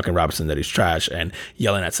telling, you know, Duncan Robinson that he's trash and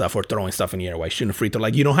yelling at stuff or throwing stuff in the air while shooting a free throw.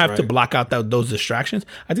 Like, you don't have to block out those distractions.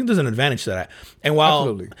 I think there's an advantage to that. And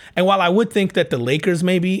while I would think that the Lakers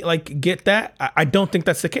maybe like get that, I don't think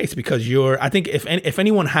that's the case because I think if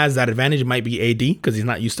anyone has that advantage, it might be AD because he's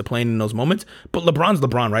not used to playing in those moments. But LeBron's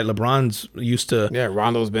LeBron, right? LeBron's used to. Yeah,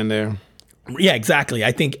 Rondo's been there. Yeah, exactly.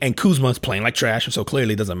 I think, and Kuzma's playing like trash, so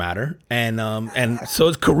clearly it doesn't matter. And so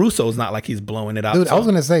is Caruso's not like he's blowing it out. Dude, so. I was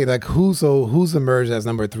gonna say like who's emerged as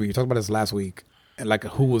number 3. You talked about this last week, and like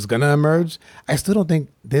who was gonna emerge. I still don't think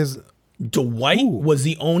there's. Dwight was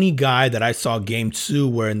the only guy that I saw game 2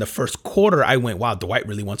 where in the first quarter I went, wow, Dwight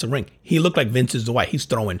really wants a ring. He looked like Vince's Dwight. He's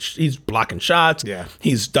blocking shots. Yeah.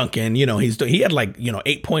 He's dunking, you know, he had like, you know,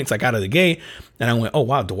 8 points like out of the gate. And I went, oh,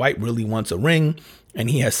 wow, Dwight really wants a ring. And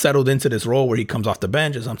he has settled into this role where he comes off the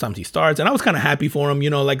bench and sometimes he starts. And I was kind of happy for him.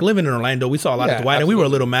 You know, like living in Orlando, we saw a lot of Dwight, and we were a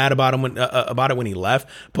little mad about him about it when he left.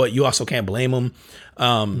 But you also can't blame him.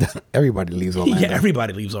 Everybody leaves Orlando. Yeah,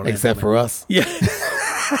 everybody leaves Orlando. Except for us. Yeah.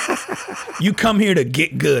 You come here to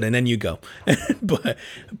get good and then you go.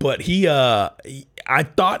 but he I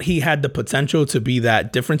thought he had the potential to be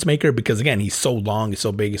that difference maker because again, he's so long, he's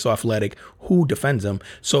so big, he's so athletic. Who defends him?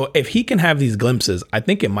 So if he can have these glimpses, I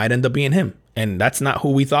think it might end up being him. And that's not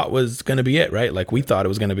who we thought was going to be it, right? Like we thought it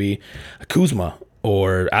was going to be Kuzma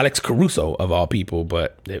or Alex Caruso of all people,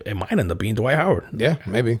 but it might end up being Dwight Howard. Yeah,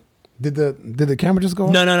 maybe. Did the camera just go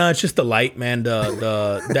off? No. It's just the light, man.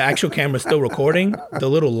 The actual camera's still recording. The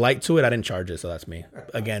little light to it, I didn't charge it, so that's me.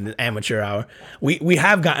 Again, the amateur hour. We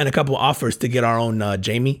have gotten a couple offers to get our own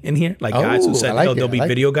Jamie in here, like guys who said they'll be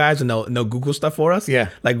video guys and they'll Google stuff for us. Yeah,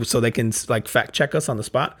 like so they can like fact check us on the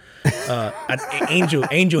spot.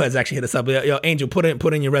 Angel has actually hit us up. Yo, Angel, put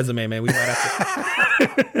in your resume, man. We might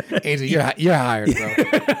have to. Angel, you're hired, bro.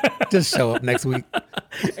 Just show up next week.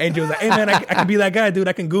 Angel was like, hey man, I can be that guy, dude.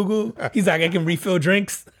 I can Google. He's like, I can refill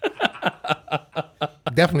drinks.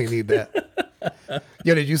 Definitely need that.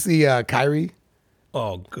 Yo, did you see Kyrie?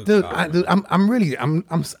 Oh, good dude, God.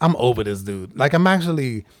 I'm over this dude. Like I'm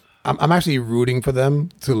actually rooting for them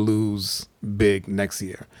to lose big next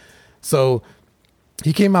year. So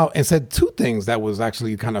he came out and said two things that was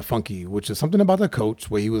actually kind of funky, which is something about the coach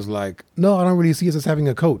where he was like, no, I don't really see us as having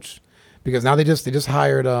a coach. Because now they just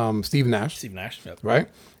hired Steve Nash. Steve Nash, yep. Right?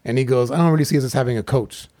 And he goes, I don't really see us as having a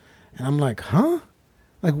coach. And I'm like, huh?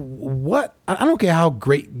 Like, what? I don't care how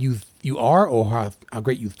great you are or how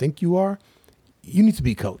great you think you are. You need to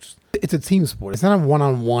be coached. It's a team sport. It's not a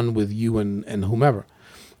one-on-one with you and whomever.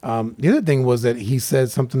 The other thing was that he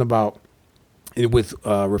said something about, with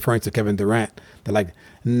referring to Kevin Durant, that like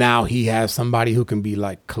now he has somebody who can be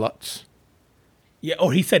like clutch. Yeah,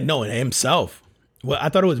 or he said no himself. Well, I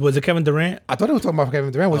thought it was it Kevin Durant? I thought it was talking about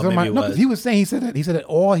Kevin Durant.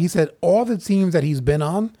 No, he said all the teams that he's been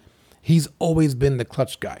on, he's always been the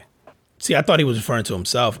clutch guy. See, I thought he was referring to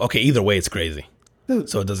himself. Okay, either way, it's crazy. Dude,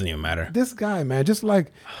 so it doesn't even matter. This guy, man, just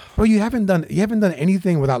like, bro, you haven't done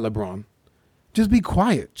anything without LeBron. Just be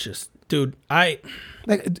quiet. Dude, I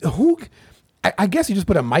guess you just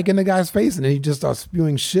put a mic in the guy's face and then he just starts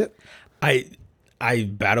spewing shit. I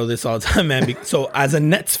battle this all the time, man. So as a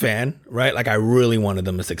Nets fan, right? Like I really wanted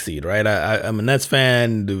them to succeed, right? I'm a Nets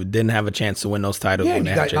fan who didn't have a chance to win those titles when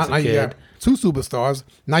they had a chance as a kid. You got two superstars.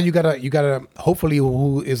 Now you gotta hopefully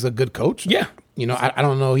who is a good coach. Yeah. You know, I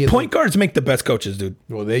don't know. Point guards make the best coaches, dude.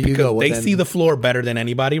 Well, there you go. Well, they see the floor better than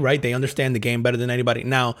anybody, right? They understand the game better than anybody.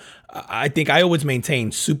 Now, I think I always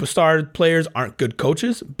maintain superstar players aren't good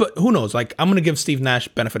coaches, but who knows? Like, I'm going to give Steve Nash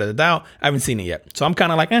benefit of the doubt. I haven't seen it yet. So I'm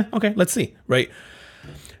kind of like, okay, let's see, right?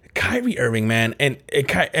 Kyrie Irving, man, and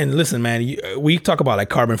listen, man, we talk about like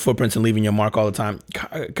carbon footprints and leaving your mark all the time.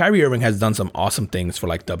 Kyrie Irving has done some awesome things for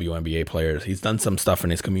like WNBA players. He's done some stuff in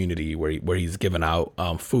his community where he's given out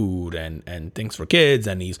food and things for kids,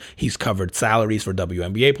 and he's covered salaries for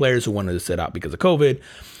WNBA players who wanted to sit out because of COVID.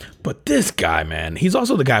 But this guy, man, he's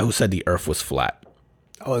also the guy who said the Earth was flat.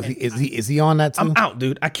 Oh, is he on that too? I'm out,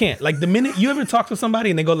 dude. I can't. Like the minute you ever talk to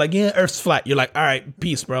somebody and they go like, "Yeah, Earth's flat," you're like, "All right,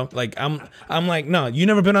 peace, bro." Like I'm like, "No, you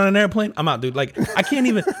never been on an airplane?" I'm out, dude. Like I can't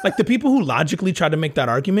even. Like the people who logically try to make that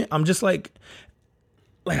argument, I'm just like,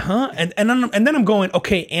 huh? And then I'm going,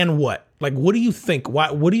 okay, and what? Like, what do you think?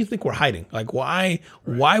 What do you think we're hiding? Like, why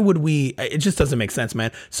would we? It just doesn't make sense,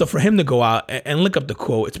 man. So for him to go out and look up the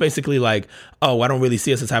quote, it's basically like, oh, I don't really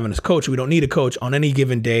see us as having a coach. We don't need a coach. On any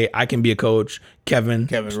given day, I can be a coach. Kevin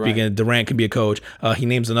speaking of Durant can be a coach. He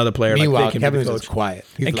names another player. Meanwhile, like Kevin's just quiet.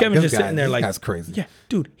 He's and like, Kevin's just sitting there like, that's crazy. Yeah,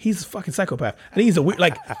 dude, he's a fucking psychopath. I think he's a weird,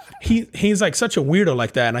 like, he's like such a weirdo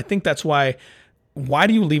like that. And I think that's why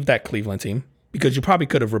do you leave that Cleveland team? Because you probably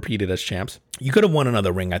could have repeated as champs. You could have won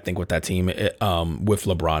another ring, I think, with that team, with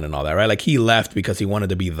LeBron and all that, right? Like, he left because he wanted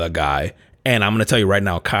to be the guy. And I'm going to tell you right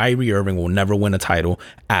now, Kyrie Irving will never win a title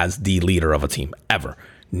as the leader of a team, ever.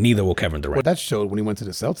 Neither will Kevin Durant. Well, that showed when he went to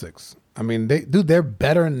the Celtics. I mean, they're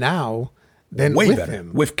better now than way with better.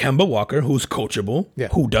 him. With Kemba Walker, who's coachable,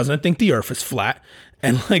 who doesn't think the earth is flat.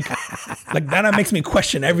 And like that makes me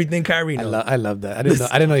question everything Kyrie knows. I love that. I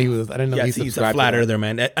didn't know he was. I didn't know he's a flat earther,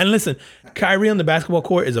 man. And listen, Kyrie on the basketball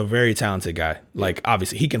court is a very talented guy. Like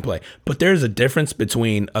obviously he can play, but there's a difference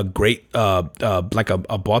between a great like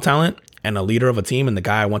a ball talent and a leader of a team, and the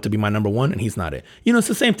guy I want to be my number one, and he's not it. You know, it's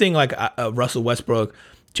the same thing like Russell Westbrook,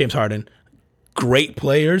 James Harden, great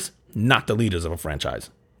players, not the leaders of a franchise.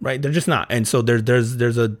 Right, they're just not, and so there's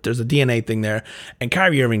a DNA thing there, and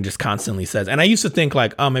Kyrie Irving just constantly says, and I used to think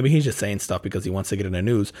like, oh, maybe he's just saying stuff because he wants to get in the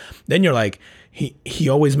news. Then you're like, he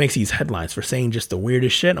always makes these headlines for saying just the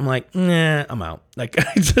weirdest shit. I'm like, nah, I'm out. Like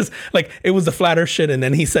I just like it was the flat earth shit, and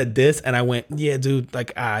then he said this, and I went, yeah, dude,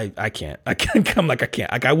 like I can't. I'm like I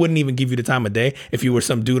can't. Like I wouldn't even give you the time of day if you were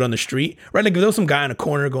some dude on the street, right? Like if there was some guy in a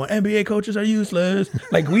corner going, NBA coaches are useless.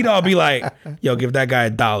 Like we'd all be like, yo, give that guy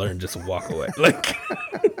 $1 and just walk away. Like.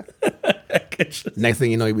 Next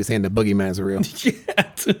thing you know, you'll be saying the boogeyman's real.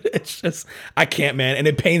 Yeah, dude, it's just I can't, man, and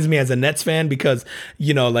it pains me as a Nets fan because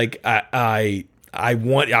you know, like I I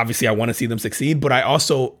want to see them succeed, but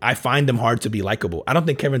I find them hard to be likable. I don't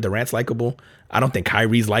think Kevin Durant's likable. I don't think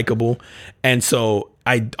Kyrie's likable. And so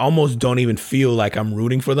I almost don't even feel like I'm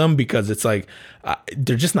rooting for them because it's like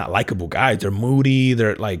they're just not likable guys. They're moody.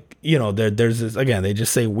 They're like, there's this, again, they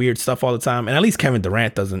just say weird stuff all the time. And at least Kevin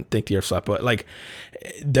Durant doesn't think to yourself, but like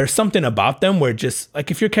there's something about them where just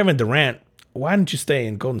like if you're Kevin Durant, why didn't you stay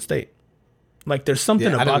in Golden State? Like there's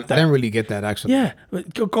something about that. I didn't really get that actually. Yeah,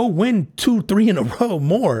 go win 2-3 in a row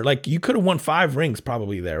more. Like you could have won 5 rings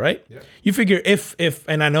probably there, right? Yeah. You figure if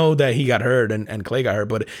and I know that he got hurt and Clay got hurt,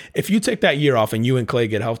 but if you take that year off and you and Clay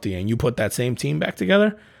get healthy and you put that same team back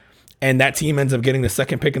together, and that team ends up getting the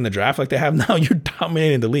second pick in the draft like they have now, you're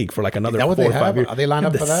dominating the league for like another 4 or 5 years. Are they lined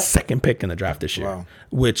up for that? Second pick in the draft this year,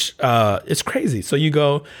 which is crazy. So you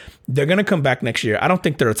go, they're going to come back next year. I don't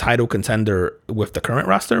think they're a title contender with the current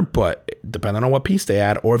roster, but depending on what piece they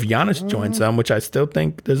add, or if Giannis joins them, which I still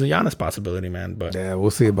think there's a Giannis possibility, man. But yeah, we'll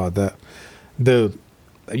see about that. Dude,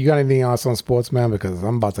 you got anything else on sports, man? Because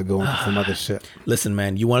I'm about to go into some other shit. Listen,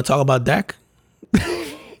 man, you want to talk about Dak?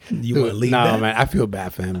 You want to leave that? Man, I feel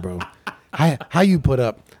bad for him, bro. How you put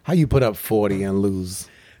up 40 and lose?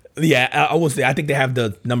 Yeah, I will say I think they have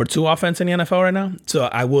the number 2 offense in the NFL right now. So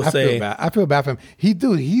I feel bad for him.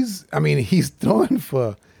 He's throwing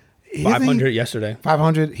for 500 yesterday.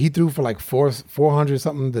 500. He threw for like 400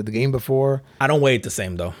 something the game before. I don't weigh it the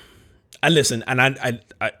same though. I listen, and I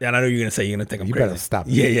know you're gonna say you're gonna think I'm crazy. You better stop.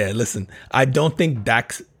 Yeah. Listen, I don't think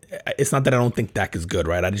Dak's. It's not that I don't think Dak is good,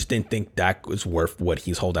 right? I just didn't think Dak was worth what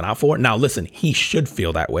he's holding out for. Now, listen, he should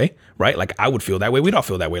feel that way, right? Like I would feel that way. We'd all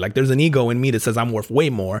feel that way. Like there's an ego in me that says I'm worth way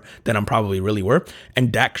more than I'm probably really worth.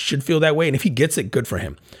 And Dak should feel that way. And if he gets it, good for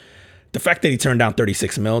him. The fact that he turned down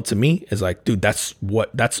 36 mil to me is like, dude, that's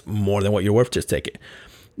more than what you're worth. Just take it.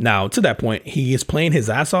 Now, to that point, he is playing his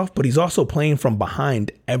ass off, but he's also playing from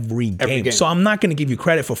behind every game. So I'm not going to give you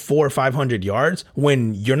credit for 400 or 500 yards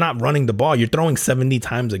when you're not running the ball. You're throwing 70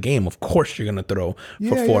 times a game. Of course, you're going to throw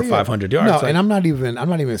for 400 or 500 yards. No, and I'm not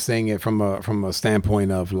even saying it from a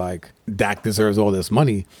standpoint of like Dak deserves all this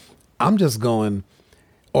money. I'm just going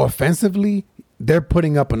offensively. They're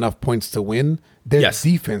putting up enough points to win. Their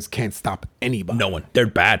defense can't stop anybody. No one. They're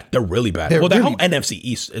bad. They're really bad. The whole NFC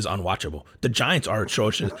East is unwatchable. The Giants are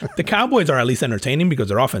atrocious. The Cowboys are at least entertaining because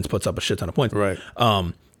their offense puts up a shit ton of points. Right.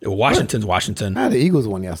 Washington's Washington. The Eagles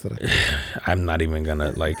won yesterday. I'm not even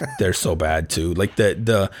gonna they're so bad too. Like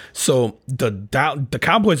the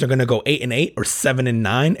Cowboys are gonna go 8-8 or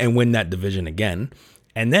 7-9 and win that division again.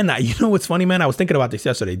 And then you know what's funny, man? I was thinking about this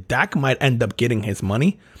yesterday. Dak might end up getting his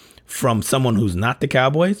money from someone who's not the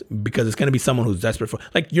Cowboys because it's going to be someone who's desperate for,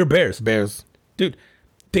 like your Bears. Dude,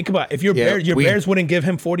 think about if your Bears wouldn't give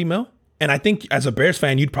him 40 mil. And I think as a Bears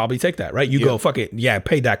fan, you'd probably take that, right? You go, fuck it. Yeah,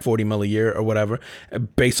 pay Dak 40 mil a year or whatever.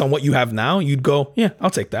 Based on what you have now, you'd go, yeah, I'll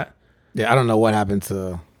take that. Yeah, I don't know what happened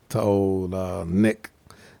to old Nick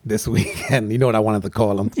this weekend. You know what I wanted to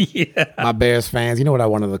call him? Yeah. My Bears fans, you know what I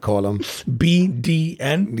wanted to call him?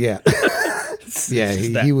 BDN? Yeah. Yeah,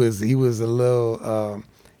 he was a little...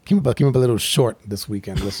 Came up a little short this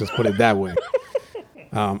weekend. Let's just put it that way.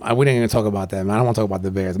 We didn't even talk about that, man. I don't want to talk about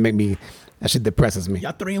the Bears. That shit depresses me.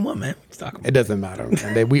 Y'all 3-1, man. It doesn't matter.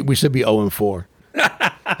 Man. We should be 0-4.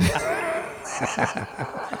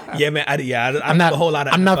 Yeah, man. I'm not a whole lot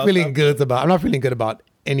of. I'm not feeling good about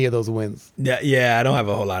any of those wins. Yeah. I don't have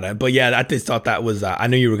a whole lot of. But yeah, I just thought that was. I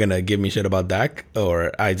knew you were gonna give me shit about Dak,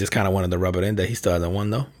 or I just kind of wanted to rub it in that he still hasn't won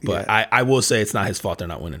though. But yeah. I will say it's not his fault they're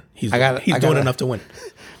not winning. He's doing enough to win.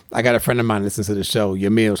 I got a friend of mine listens to the show,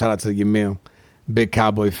 Yamil. Shout out to Yamil, big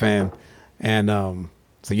Cowboy fan, and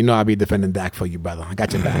so I'll be defending Dak for you, brother. I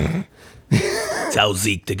got your back. Tell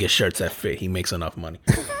Zeke to get shirts that fit. He makes enough money.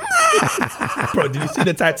 Bro, did you see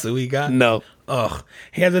the tattoo he got? No. Ugh,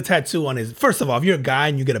 he has a tattoo on his. First of all, if you're a guy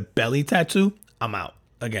and you get a belly tattoo, I'm out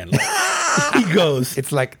again. He goes.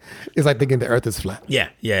 It's like thinking the earth is flat. Yeah.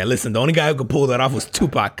 Listen, the only guy who could pull that off was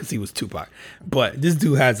Tupac because he was Tupac. But this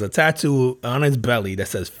dude has a tattoo on his belly that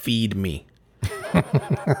says "Feed me."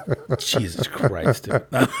 Jesus Christ, dude.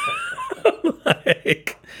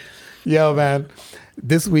 Yo, man.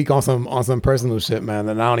 This week on some personal shit, man,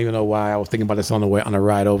 and I don't even know why I was thinking about this on the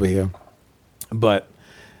ride over here. But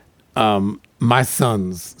my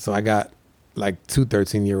sons, so I got like 2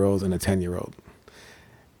 13-year-olds and a 10-year-old.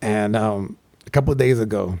 And a couple of days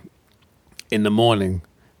ago, in the morning,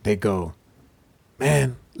 they go,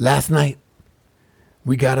 man, last night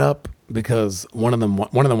we got up because one of them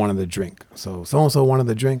wanted to drink. So-and-so wanted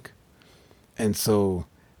to drink. And so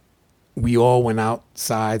we all went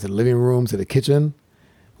outside to the living room, to the kitchen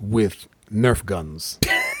with Nerf guns.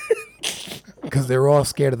 Because they were all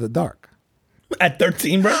scared of the dark. At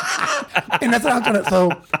 13, bro? And that's what I'm trying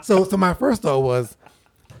to. So my first thought was,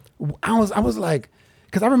 I was like,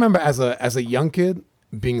 because I remember as a young kid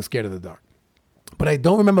being scared of the dark, but I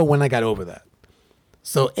don't remember when I got over that.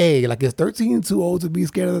 So like, is 13 too old to be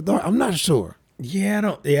scared of the dark? I'm not sure.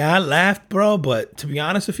 Yeah, I laughed, bro. But to be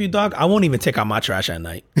honest with you, dog, I won't even take out my trash at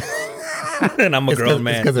night. And I'm a grown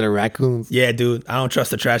man. It's because of the raccoons. Yeah, dude. I don't trust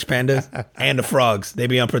the trash pandas and the frogs. They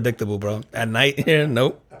be unpredictable, bro. At night, yeah,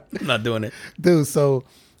 nope. I'm not doing it. Dude, so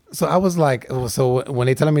I was like, so when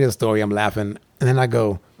they telling me the story, I'm laughing. And then I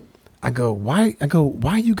go, why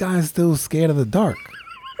are you guys still scared of the dark?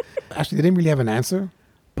 Actually, they didn't really have an answer.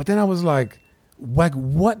 But then I was like,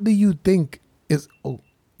 what do you think is... Oh,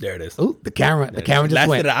 there it is. Oh, the camera just lasted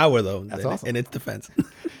went. an hour, though. That's awesome. In its defense.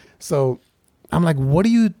 So I'm like, what do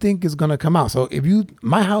you think is going to come out? So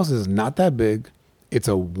my house is not that big. It's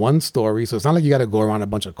a 1-story. So it's not like you got to go around a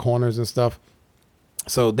bunch of corners and stuff.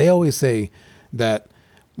 So they always say that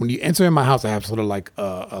when you enter in my house, I have sort of like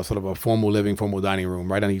a sort of a formal living, formal dining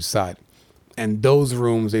room right on each side. And those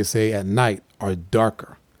rooms, they say at night, are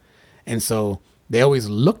darker. And so they always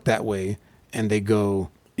look that way and they go,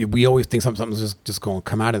 we always think something's just going to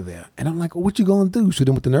come out of there. And I'm like, what you going to do? Shoot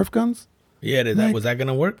them with the Nerf guns? Yeah, was that going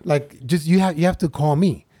to work? Like, just you have to call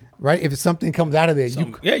me, right? If something comes out of there,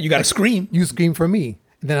 you got to scream. You scream for me,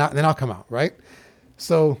 then I'll come out, right?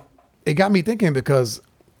 So it got me thinking because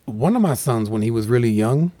one of my sons, when he was really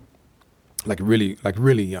young, like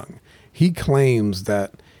really young, he claims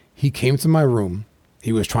that he came to my room,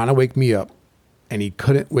 he was trying to wake me up, and he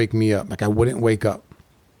couldn't wake me up. Like I wouldn't wake up.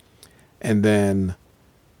 And then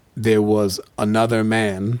there was another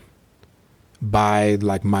man by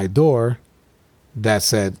like my door that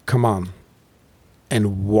said, come on,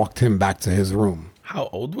 and walked him back to his room. How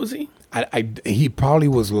old was he? He probably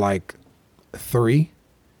was like 3.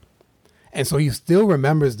 And so he still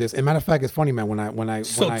remembers this. And matter of fact, it's funny, man,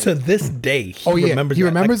 to this day, he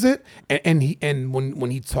remembers it. And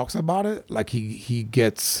when he talks about it, like he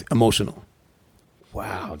gets emotional.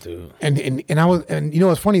 Wow, dude. And you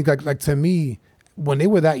know, it's funny, like to me, when they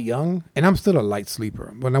were that young, and I'm still a light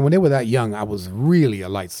sleeper. When they were that young, I was really a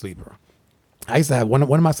light sleeper. I used to have one of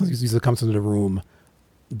my sons used to come to the room,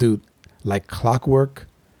 dude, like clockwork,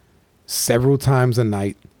 several times a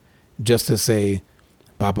night, just to say,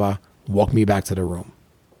 Papa, walk me back to the room.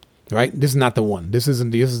 Right? This is not the one. This is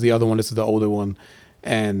the other one. This is the older one.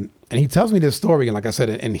 And he tells me this story, and like I said,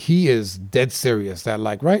 and he is dead serious that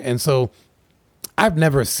like, right? And so I've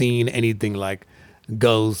never seen anything like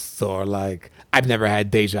ghosts or like I've never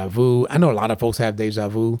had deja vu. I know a lot of folks have deja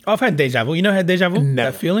vu. Oh, I've had deja vu. You know, had deja vu?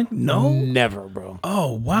 Never. That feeling? No, never, bro.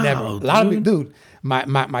 Oh wow, never. A lot of dude.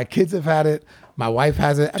 My kids have had it. My wife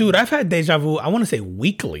has it. Dude, I've had deja vu, I want to say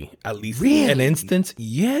weekly, at least. Really? An instance.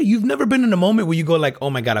 Yeah, you've never been in a moment where you go like, oh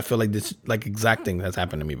my God, I feel like this like exact thing has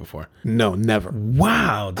happened to me before. No, never.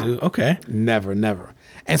 Wow, dude. Okay. Never.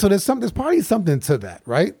 And so there's probably something to that,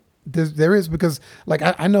 right? There is, because like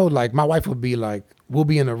I know like my wife will be like, we'll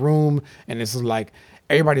be in a room and this is like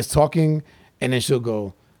everybody's talking and then she'll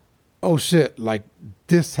go, oh shit, like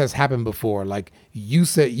this has happened before. Like you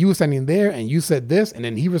were standing there and you said this and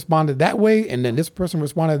then he responded that way and then this person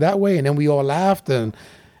responded that way and then we all laughed and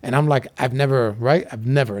I'm like, I've never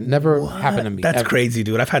happened to me. That's ever. crazy,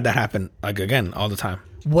 dude. I've had that happen like again all the time.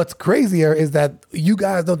 What's crazier is that you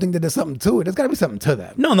guys don't think that there's something to it. There's got to be something to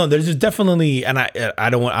that. No, there's just definitely, and I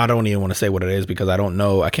don't even want to say what it is because I don't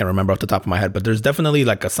know. I can't remember off the top of my head, but there's definitely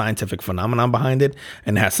like a scientific phenomenon behind it,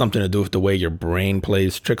 and it has something to do with the way your brain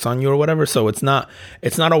plays tricks on you or whatever. So it's not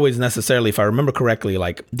always necessarily, if I remember correctly,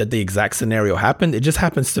 like that the exact scenario happened. It just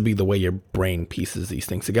happens to be the way your brain pieces these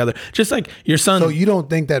things together. Just like your son. So you don't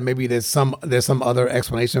think that maybe there's some other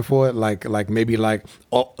explanation for it, like maybe like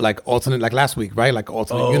alternate, like last week, right? Like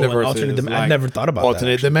alternate universes. I've never thought about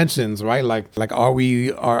alternate that, dimensions, right? Like are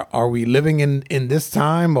we living in this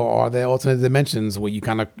time, or are there alternate dimensions where you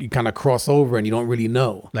kind of cross over and you don't really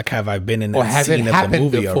know? Like, have I been in that scene of the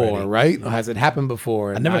movie or has it happened before, already? Right? Or has it happened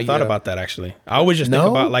before? I never thought about that actually. I always just think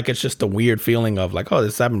about like it's just a weird feeling of like, oh,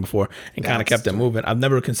 this happened before, and kind of kept it moving. I've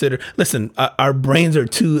never considered. Listen, our brains are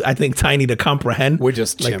too, I think, tiny to comprehend. We're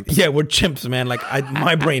just chimps. Like, yeah, we're chimps, man. Like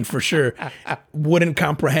my brain for sure wouldn't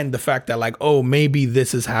comprehend the fact that like, oh, maybe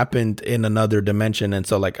this has happened in another dimension. And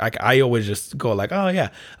so like I always just go like, oh yeah,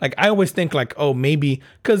 like I always think like, oh, maybe,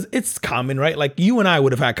 because it's common, right? Like you and I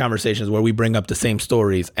would have had conversations where we bring up the same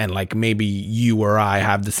stories and like maybe you or I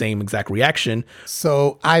have the same exact reaction.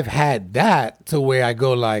 So I've had that to where I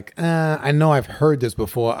go like, I know I've heard this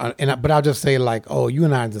before, but I'll just say like, oh, you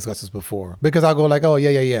and I discussed this before, because I'll go like, oh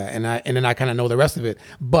yeah, and then I kind of know the rest of it.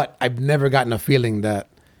 But I've never gotten a feeling that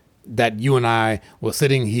you and I were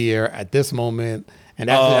sitting here at this moment And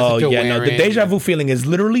that's what you're no, the wearing. deja vu feeling is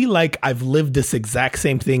literally like I've lived this exact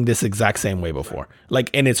same thing this exact same way before. Like,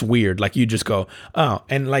 and it's weird. Like you just go, oh,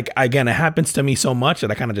 and like again, it happens to me so much that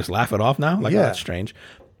I kind of just laugh it off now. Like, oh, that's strange.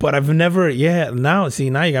 But I've never, now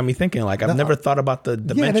you got me thinking. Like I've never thought about the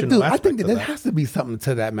dimensional aspect. I think that there has to be something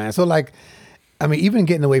to that, man. So like, I mean, even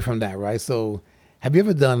getting away from that, right? So, have you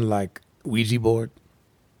ever done like Ouija board?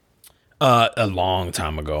 A long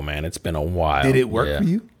time ago, man. It's been a while. Did it work for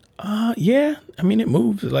you? Yeah. I mean, it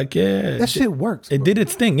moves. Like, yeah. That shit works. It did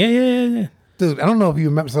its thing. Yeah. Dude, I don't know if you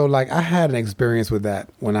remember. So, like, I had an experience with that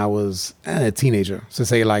when I was a teenager. So,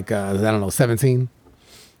 say, like, 17.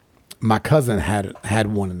 My cousin had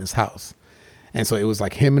one in his house. And so, it was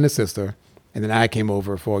like him and his sister. And then I came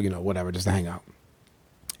over for, whatever, just to hang out.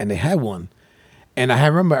 And they had one. And I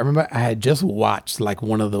remember I had just watched, like,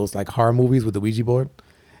 one of those, like, horror movies with the Ouija board.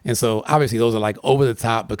 And so obviously those are like over the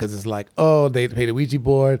top because it's like, oh, they pay the Ouija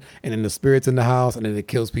board and then the spirit's in the house and then it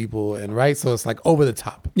kills people. And right. So it's like over the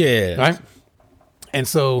top. Yeah. Right. And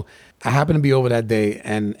so I happened to be over that day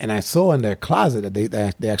and I saw in their closet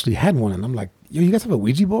that they actually had one. And I'm like, yo, you guys have a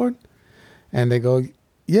Ouija board? And they go,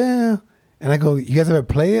 yeah. And I go, you guys ever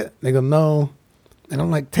play it? They go, no. And I'm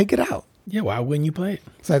like, take it out. Yeah. Why wouldn't you play it?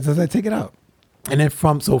 So I said, take it out. And then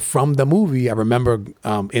from the movie, I remember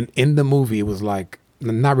in the movie, it was like,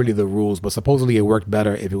 not really the rules, but supposedly it worked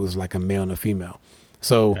better if it was like a male and a female.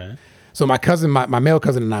 So, So my cousin, my male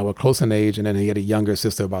cousin and I were close in age, and then he had a younger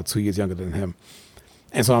sister about 2 years younger than him.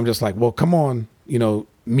 And so I'm just like, well, come on,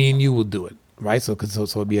 me and you will do it, right? So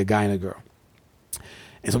it'd be a guy and a girl.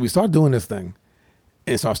 And so we start doing this thing,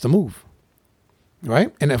 and it starts to move,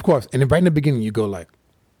 right? And of course, and then right in the beginning, you go like,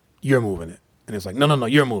 you're moving it, and it's like, no,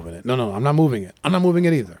 you're moving it. No, I'm not moving it. I'm not moving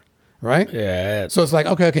it either, right? Yeah. So it's like,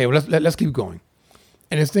 okay, well, let's keep going.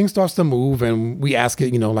 And this thing starts to move, and we ask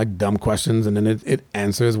it, like dumb questions, and then it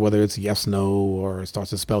answers whether it's yes, no, or it starts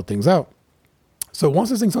to spell things out. So once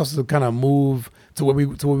this thing starts to kind of move to where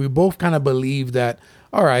we both kind of believe that,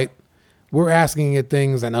 all right, we're asking it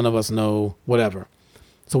things that none of us know, whatever.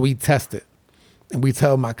 So we test it, and we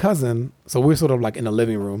tell my cousin. So we're sort of like in the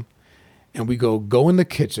living room, and we go in the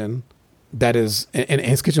kitchen. That is, and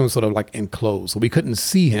his kitchen was sort of like enclosed, so we couldn't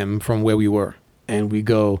see him from where we were, and we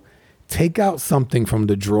go. Take out something from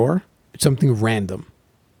the drawer, something random,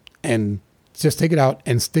 and just take it out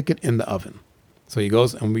and stick it in the oven. So he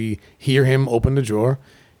goes and we hear him open the drawer.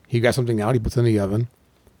 He got something out, he puts it in the oven.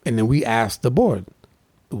 And then we ask the board,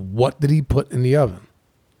 what did he put in the oven?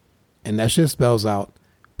 And that shit spells out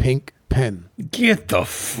pink pen. Get the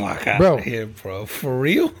fuck out of here, bro. For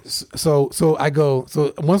real? So I go,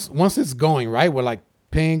 so once it's going, right, we're like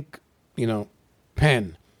pink,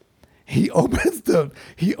 pen. He opens the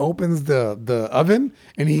oven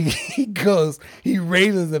and he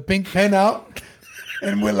raises the pink pen out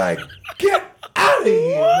and we're like, get out of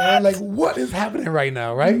here, man. Like, what is happening right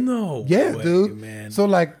now, right? No. Yeah, way, dude. Man. So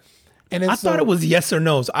like, and I thought it was yes or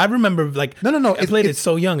no. I remember like no. I played it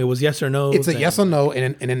so young. It was yes or no. It's a yes or no,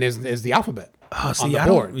 and then there's the alphabet. Oh, see, on the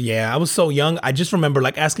board. I was so young. I just remember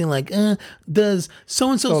like asking like, does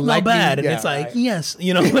so and so smell like bad? Me, and it's like, right. yes,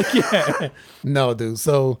 like yeah. No, dude.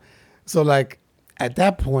 So like at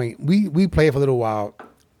that point, we play it for a little while.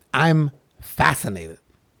 I'm fascinated.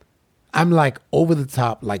 I'm like over the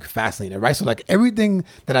top, like fascinated, right? So like everything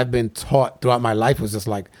that I've been taught throughout my life was just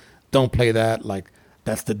like, don't play that. Like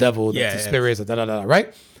that's the devil, that's the spirits,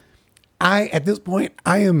 right? At this point,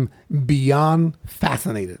 I am beyond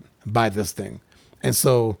fascinated by this thing. And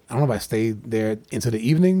so I don't know if I stayed there into the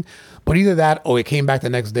evening, but either that or it came back the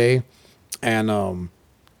next day and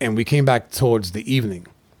we came back towards the evening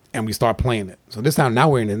and we start playing it. So this time now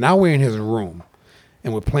we're in his room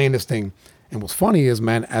and we're playing this thing. And what's funny is,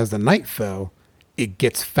 man, as the night fell, it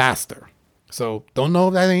gets faster. So don't know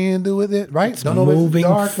if that had anything to do with it, right? It's don't know moving if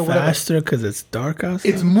it's dark or whatever. faster because it's dark outside.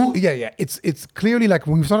 It's yeah. It's clearly like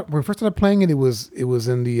when we first started playing it. It was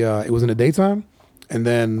in the daytime, and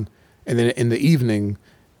then in the evening,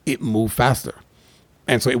 it moved faster,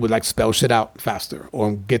 and so it would like spell shit out faster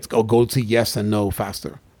or go to yes and no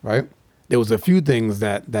faster, right? There was a few things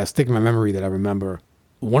that stick in my memory that I remember.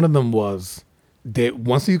 One of them was that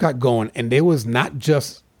once you got going, and it was not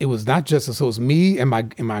just so it was me and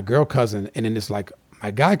my girl cousin, and then it's like my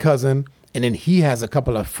guy cousin, and then he has a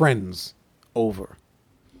couple of friends over,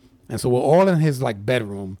 and so we're all in his like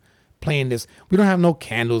bedroom playing this. We don't have no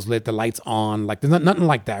candles lit, the lights on, like there's nothing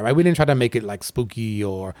like that, right? We didn't try to make it like spooky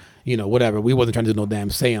or whatever. We wasn't trying to do no damn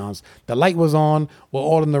seance. The light was on. We're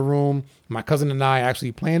all in the room. My cousin and I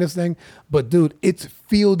actually playing this thing, but dude, it's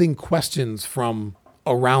fielding questions from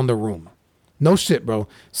around the room. No shit, bro.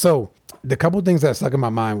 So the couple of things that stuck in my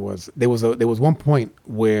mind was there was one point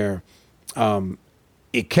where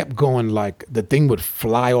it kept going, like the thing would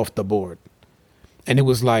fly off the board. And it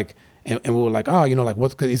was like, and we were like, oh, like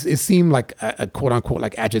what's, cause it seemed like a quote unquote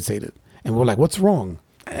like agitated. And we're like, what's wrong?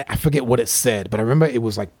 I forget what it said, but I remember it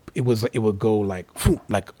was like, it would go like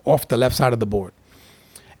off the left side of the board.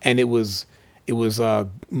 And it was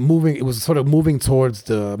moving, it was sort of moving towards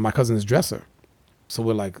my cousin's dresser. So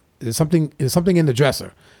we're like, there's something in the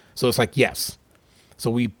dresser. So it's like, yes. So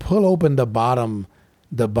we pull open the bottom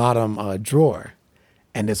drawer,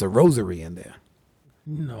 and there's a rosary in there.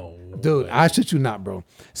 No, dude, I shit you not, bro.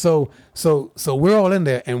 So we're all in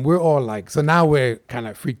there, and we're all like, so now we're kind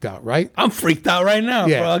of freaked out, right? I'm freaked out right now,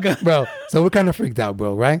 yeah, bro. Bro. So we're kind of freaked out,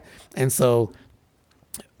 bro, right? And so,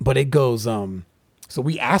 but it goes, so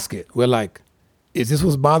we ask it. We're like, is this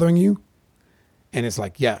what's bothering you? And it's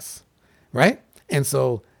like, yes, right? And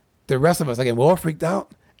so the rest of us, again, we're all freaked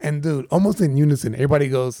out, and dude, almost in unison, everybody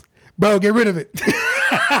goes, bro, get rid of it.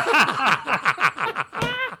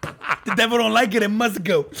 The devil don't like it, it must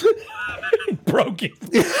go. Broke it.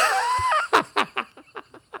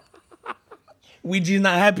 Ouija's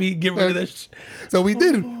not happy, get rid of this. So we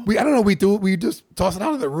did. I don't know, we just tossed it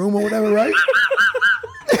out of the room or whatever, right?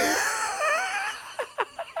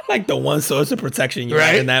 Like the one source of protection you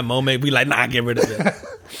had in that moment. We like, nah, get rid of it.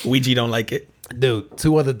 Ouija don't like it. Dude,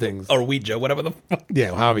 two other things. Or Ouija, whatever the fuck.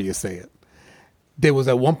 Yeah, however you say it. There was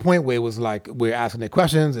at one point where it was like, we're asking the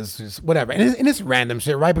questions, it's just whatever. And it's random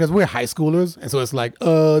shit, right? Because we're high schoolers. And so it's like,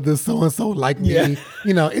 does so-and-so like me?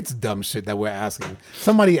 Yeah. It's dumb shit that we're asking.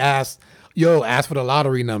 Somebody asked for the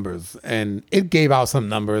lottery numbers. And it gave out some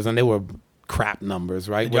numbers, and they were crap numbers,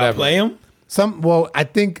 right? Did y'all play them? Well, I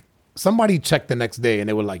think somebody checked the next day, and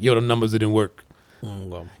they were like, the numbers didn't work.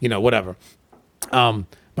 Well. Whatever.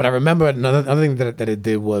 But I remember another thing that it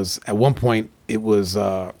did was at one point it was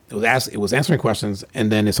answering questions, and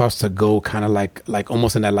then it starts to go kind of like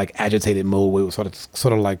almost in that like agitated mode where it was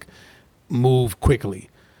sort of like move quickly,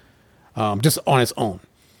 just on its own.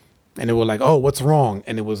 And it was like, oh, what's wrong?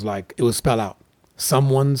 And it was like, it was spell out,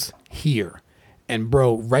 someone's here. And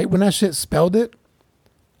bro, right when that shit spelled it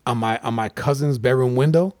on my cousin's bedroom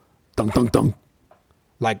window, dunk dunk dunk,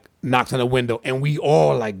 like knocks on the window, and we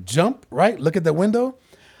all like jump, right? Look at the window,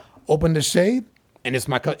 open the shade, and it's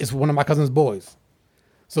one of my cousin's boys.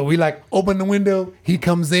 So we like open the window, he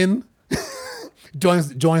comes in, joins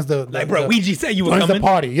the like, bro, Ouija said you were joins coming. The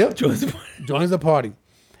party, yep. Joins the party.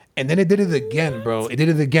 And then it did it again, bro. It did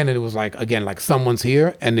it again, and it was like, again, like someone's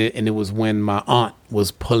here, and it was when my aunt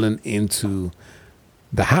was pulling into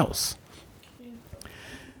the house.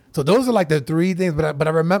 So those are like the three things, but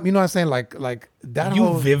I remember, you know what I'm saying, like that.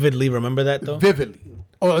 You vividly remember that though? Vividly.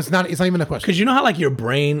 Oh, it's not even a question. Because you know how like your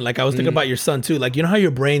brain, like I was thinking about your son too, like you know how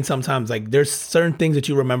your brain sometimes like there's certain things that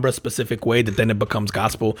you remember a specific way that then it becomes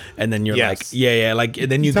gospel, and then you're like, yeah, like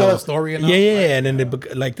and then you tell go a story, and then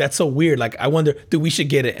like that's so weird. Like I wonder, dude, we should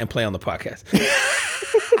get it and play on the podcast.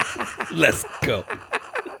 Let's go.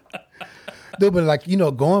 Dude, but like,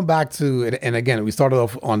 going back to, and again, we started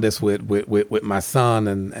off on this with my son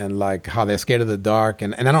and like how they're scared of the dark.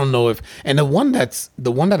 And I don't know if, and the one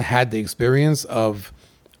that had the experience of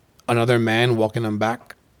another man walking him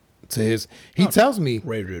back to his, he tells me,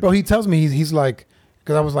 bro, he's like,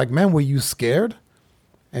 because I was like, man, were you scared?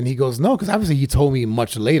 And he goes, no, because obviously he told me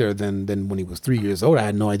much later than when he was 3 years old. I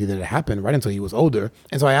had no idea that it happened right until he was older.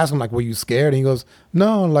 And so I asked him, like, were you scared? And he goes,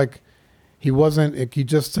 no, like, he wasn't, he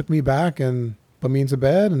just took me back and put me into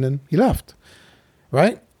bed, and then he left.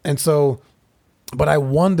 Right? And so, but I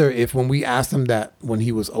wonder if when we asked him that when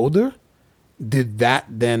he was older, did that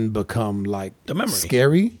then become like the memory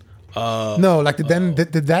scary? No, like did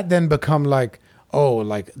that then become like, oh,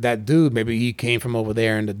 like that dude, maybe he came from over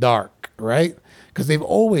there in the dark, right? Because they've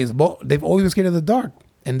always been scared of the dark,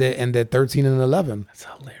 and they're 13 and 11. That's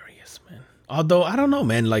hilarious, man. Although I don't know,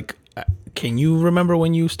 man, like, can you remember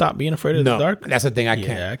when you stopped being afraid of the dark? That's the thing. I can't.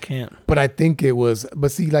 Yeah, I can't. But I think it was. But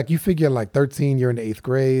see, like you figure, like 13, you're in the 8th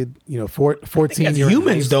grade. 14. As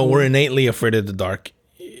humans, though, we're innately afraid of the dark.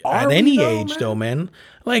 At any age, though, man.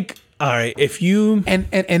 Like, all right, if you and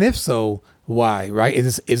if so, why? Right?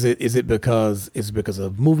 Is it because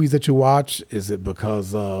of movies that you watch? Is it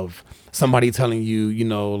because of somebody telling you,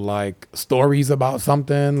 like stories about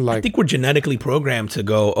something? Like, I think we're genetically programmed to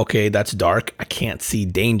go, okay, that's dark. I can't see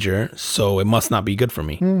danger, so it must not be good for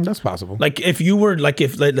me. That's possible. Like if you were like,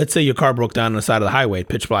 let's say your car broke down on the side of the highway,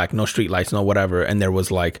 pitch black, no street lights, no whatever, and there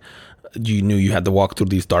was like, you knew you had to walk through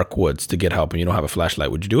these dark woods to get help, and you don't have a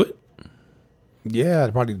flashlight. Would you do it? Yeah,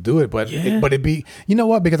 I'd probably do it, but it'd be, you know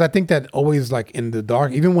what? Because I think that always like in the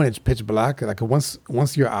dark, even when it's pitch black, like once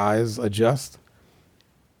your eyes adjust,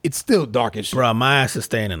 it's still dark as shit. Bro, my ass is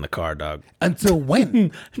staying in the car, dog. Until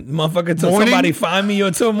when? Motherfucker, until Morning? somebody find me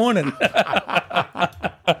until morning.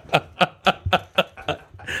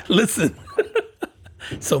 Listen.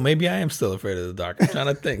 So maybe I am still afraid of the dark. I'm trying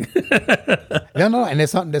to think. No, and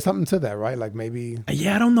there's something to that, right? Like maybe.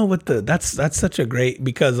 Yeah, I don't know what that's such a great,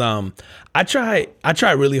 because I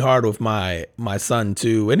try really hard with my son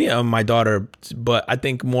too, and my daughter, but I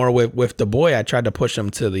think more with the boy, I tried to push him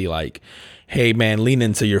to the like, hey man, lean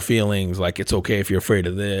into your feelings. Like, it's okay if you're afraid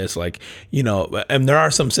of this. Like, and there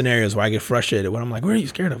are some scenarios where I get frustrated when I'm like, what are you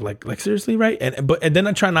scared of? Like seriously, right? And then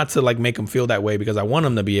I try not to like make him feel that way, because I want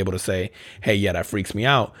him to be able to say, hey, yeah, that freaks me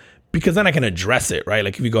out. Because then I can address it, right?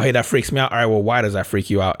 Like if you go, hey, that freaks me out. All right, well, why does that freak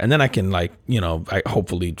you out? And then I can like, I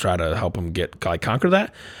hopefully try to help him conquer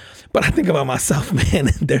that. But I think about myself, man,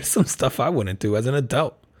 there's some stuff I wouldn't do as an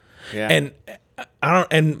adult. Yeah. And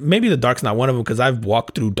and maybe the dark's not one of them, because I've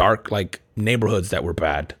walked through dark like neighborhoods that were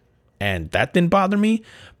bad, and that didn't bother me.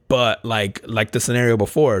 But like the scenario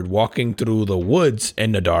before, walking through the woods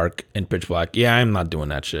in the dark and pitch black, yeah, I'm not doing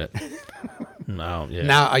that shit. No, yeah.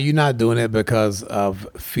 Now, are you not doing it because of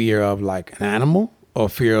fear of like an animal or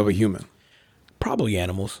fear of a human? Probably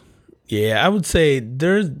animals. Yeah, I would say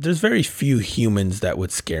there's very few humans that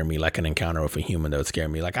would scare me, like an encounter with a human that would scare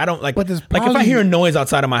me. Like I don't like, But there's like if I probably- hear a noise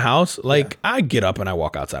outside of my house, like I get up and I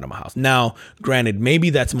walk outside of my house. Now, granted, maybe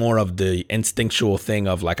that's more of the instinctual thing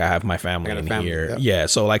of like I have my family in here. Yep. Yeah,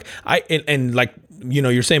 so like and like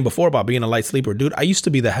you're saying before about being a light sleeper, dude. I used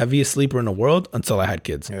to be the heaviest sleeper in the world until I had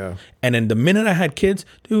kids. Yeah. And then the minute I had kids,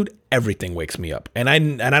 dude, everything wakes me up. And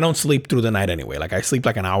I don't sleep through the night anyway. Like I sleep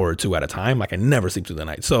like an hour or two at a time. Like I never sleep through the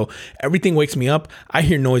night. So everything wakes me up. I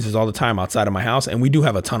hear noises all the time outside of my house. And we do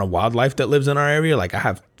have a ton of wildlife that lives in our area. Like I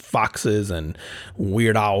have foxes and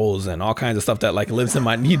weird owls and all kinds of stuff that like lives in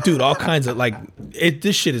my dude, all kinds of like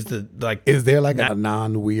this shit is the like. Is there like a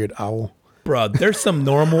non-weird owl? Bro, there's some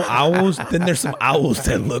normal owls. Then there's some owls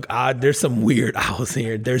that look odd. There's some weird owls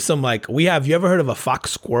here. There's some like you ever heard of a fox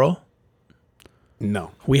squirrel? No.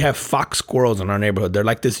 We have fox squirrels in our neighborhood. They're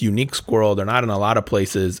like this unique squirrel. They're not in a lot of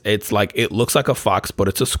places. It's like, it looks like a fox, but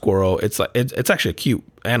it's a squirrel. It's like, it's actually a cute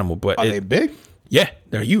animal, but Are they big? yeah,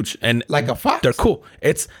 they're huge. And Like a fox? They're cool.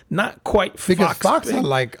 It's not quite Because fox big.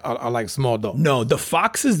 are like small dogs. No, the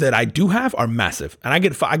foxes that I do have are massive, and I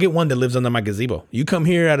get one that lives under my gazebo. You come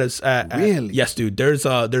here Really? yes, dude. There's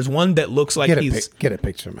one that looks like Get a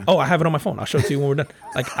picture, man. Oh, I have it on my phone. I'll show it to you when we're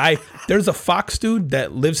done. There's a fox dude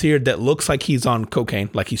that lives here that looks like he's on cocaine.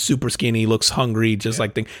 Like he's super skinny, looks hungry, just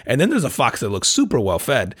like thing. And then there's a fox that looks super well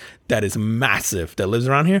fed that is massive that lives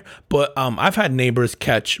around here. But I've had neighbors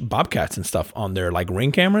catch bobcats and stuff on their like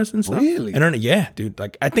Ring cameras and stuff. Really? And yeah, dude.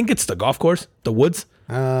 Like I think it's the golf course, the woods.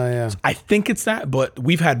 Oh, yeah. I think it's that, but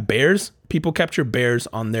we've had bears. People capture bears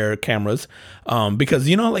on their cameras, because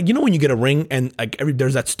when you get a Ring and like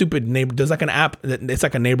there's that stupid neighbor. There's like an app it's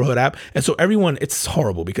like a neighborhood app, and so it's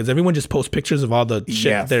horrible because everyone just posts pictures of all the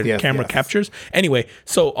shit their camera captures. Anyway,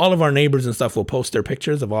 so all of our neighbors and stuff will post their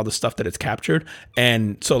pictures of all the stuff that it's captured,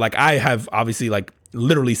 and so like I have obviously like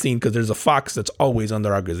literally seen, because there's a fox that's always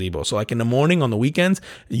under our gazebo. So like in the morning on the weekends,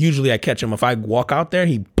 usually I catch him. If I walk out there,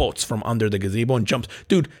 he bolts from under the gazebo and jumps.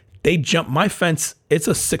 Dude, they jump my fence. It's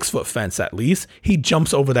a 6-foot fence at least. He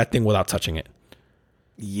jumps over that thing without touching it.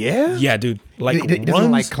 Yeah? Yeah, dude. Like It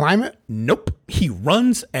doesn't like climb it? Nope. He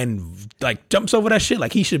runs and like jumps over that shit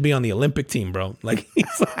like he should be on the Olympic team, bro. Like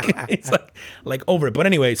he's like over it. But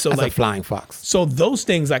anyway, so That's like a flying fox. so those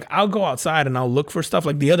things, like I'll go outside and I'll look for stuff.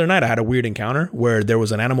 Like the other night I had a weird encounter where there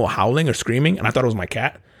was an animal howling or screaming, and I thought it was my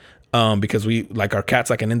cat. Because we like our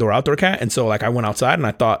cat's like an indoor outdoor cat. And so like I went outside and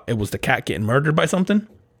I thought it was the cat getting murdered by something.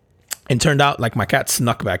 And turned out like my cat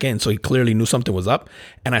snuck back in, so he clearly knew something was up.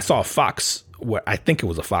 And I saw a fox, where I think it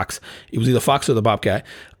was a fox. It was either a fox or the bobcat.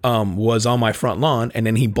 Was on my front lawn, and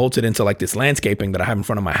then he bolted into like this landscaping that I have in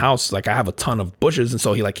front of my house. Like I have a ton of bushes, and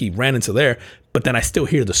so he ran into there. But then I still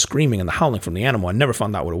hear the screaming and the howling from the animal. I never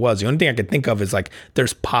found out what it was. The only thing I could think of is like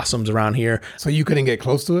there's possums around here. So you couldn't get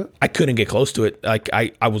close to it? I couldn't get close to it. Like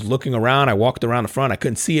I was looking around, I walked around the front, I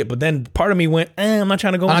couldn't see it. But then part of me went, I'm not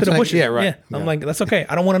trying to go into the bushes. Yeah, right. Yeah. I'm like, that's okay.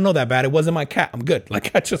 I don't want to know that bad. It wasn't my cat. I'm good.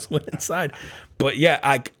 Like I just went inside. But yeah,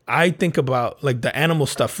 I think about like the animal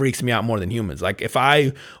stuff freaks me out more than humans. Like if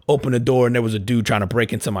I open a door and there was a dude trying to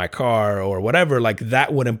break into my car or whatever, like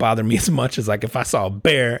that wouldn't bother me as much as like if I saw a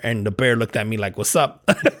bear and the bear looked at me like, what's up?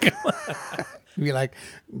 You'd be like,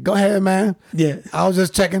 go ahead, man. Yeah. I was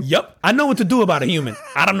just checking. Yep. I know what to do about a human.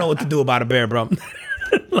 I don't know what to do about a bear, bro.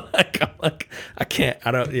 I can't.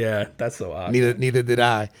 Yeah, that's so odd. Neither did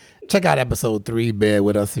I. Check out episode 3, Bear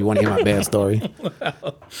with us, if you want to hear my bear story.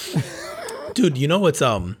 Dude, you know what's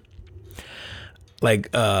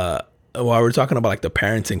while we're talking about like the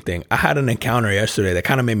parenting thing, I had an encounter yesterday that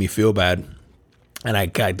kind of made me feel bad. And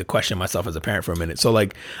I had to question myself as a parent for a minute. So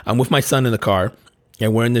like I'm with my son in the car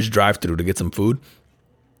and we're in this drive-thru to get some food.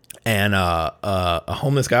 And a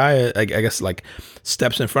homeless guy, I guess, like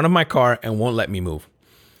steps in front of my car and won't let me move.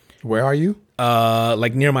 Where are you?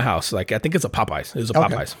 Like near my house. Like I think it's a Popeyes. It was a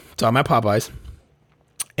Popeyes. So I'm at Popeyes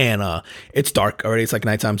and it's dark already. It's like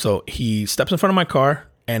nighttime. So he steps in front of my car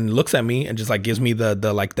and looks at me and just like gives me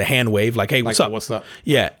the hand wave, like, hey, what's up? What's up?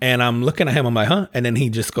 Yeah. And I'm looking at him. I'm like, huh? And then he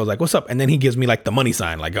just goes like, what's up? And then he gives me like the money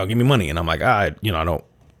sign, like, oh, give me money. And I'm like, I don't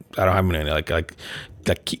have money. Like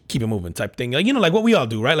keep it moving type thing. Like, like what we all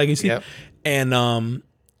do, right? Like you see. Yep.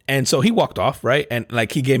 And so he walked off, right? And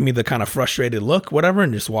like he gave me the kind of frustrated look, whatever,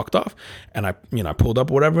 and just walked off. And I pulled up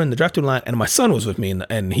whatever in the drive-thru line, and my son was with me,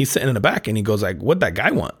 and he's sitting in the back, and he goes like, what'd that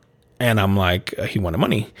guy want? And I'm like, he wanted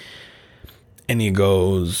money. And he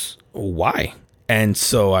goes, why? And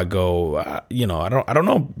so I go, I don't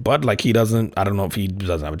know, but like I don't know if he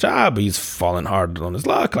doesn't have a job, but he's falling hard on his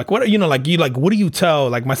luck. Like what, what do you tell?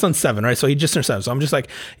 Like my son's 7, right? So he just turned 7. So I'm just like,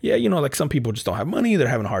 yeah, like some people just don't have money. They're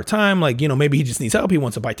having a hard time. Like, maybe he just needs help. He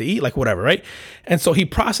wants a bite to eat, like whatever, right? And so he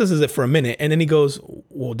processes it for a minute, and then he goes,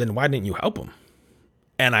 well, then why didn't you help him?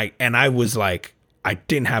 And I was like, I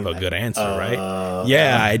didn't have a good answer, right?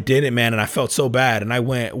 Yeah, I didn't, man. And I felt so bad. And I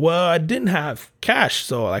went, well, I didn't have cash.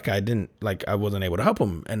 So like, I wasn't able to help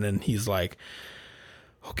him. And then he's like,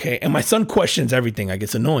 okay. And my son questions everything. Like,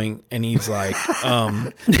 it's annoying. And he's like,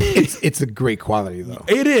 it's a great quality though.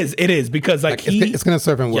 It is because like it's going to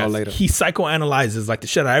serve him well later. He psychoanalyzes like the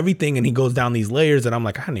shit out of everything. And he goes down these layers that I'm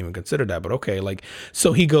like, I hadn't even considered that, but okay. Like,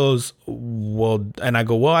 so he goes, well, and I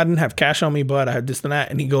go, well, I didn't have cash on me, but I had this and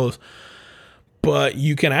that. And he goes, but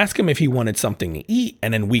you can ask him if he wanted something to eat,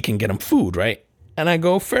 and then we can get him food, right? And I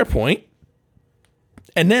go, fair point.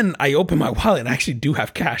 And then I open my wallet and I actually do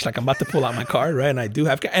have cash. Like I'm about to pull out my card, right? And I do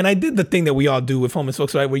have cash. And I did the thing that we all do with homeless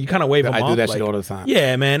folks, right? Where you kind of wave them off. I do that like, shit all the time.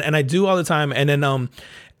 Yeah, man. And I do all the time. And then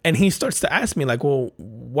and he starts to ask me like, well,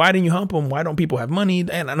 why didn't you help him? Why don't people have money?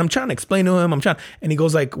 And I'm trying to explain to him. And he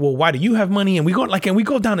goes like, well, why do you have money? And we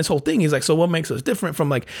go down this whole thing. He's like, so what makes us different from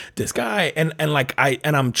like this guy? And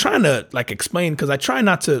I'm trying to like explain, because I try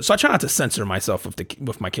not to censor myself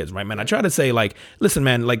with my kids, right, man? I try to say like, listen,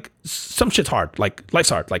 man, like some shit's hard, like life's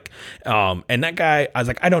hard, like, and that guy, I was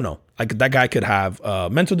like, I don't know. Like that guy could have a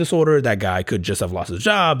mental disorder. That guy could just have lost his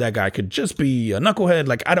job. That guy could just be a knucklehead.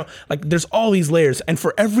 Like there's all these layers. And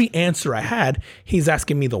for every answer I had, he's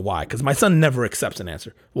asking me the why. Because my son never accepts an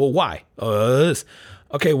answer. Well, why? This.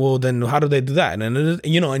 Okay, well then how do they do that? And then,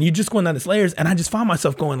 and you just going down these layers. And I just found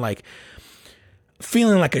myself going like,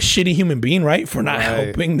 feeling like a shitty human being, right? For not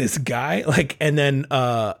helping this guy. Like, and then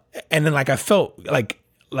like I felt like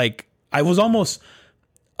I was almost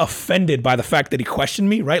offended by the fact that he questioned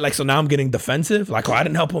me, right? Like, so now I'm getting defensive, like, oh, I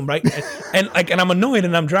didn't help him, right? And I'm annoyed,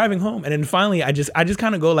 and I'm driving home, and then finally I just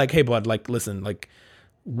kind of go like, hey, bud, like, listen, like,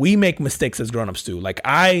 we make mistakes as grown-ups too. Like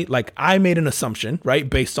I made an assumption, right?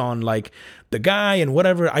 Based on like the guy and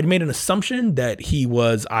whatever. I made an assumption that he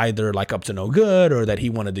was either like up to no good, or that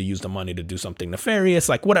he wanted to use the money to do something nefarious,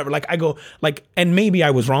 like whatever. Like I go like, and maybe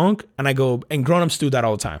I was wrong. And I go, and grown-ups do that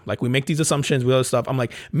all the time. Like we make these assumptions with other stuff. I'm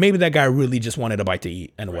like, maybe that guy really just wanted a bite to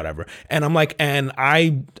eat and whatever. And I'm like, and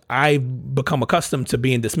I become accustomed to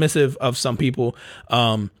being dismissive of some people,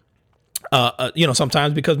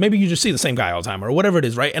 sometimes because maybe you just see the same guy all the time or whatever it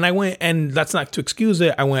is, right? And I went, and that's not to excuse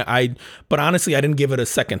it. But honestly, I didn't give it a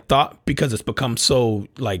second thought because it's become so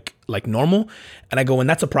like normal. And I go, and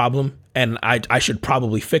that's a problem, and I should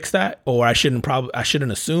probably fix that, or I shouldn't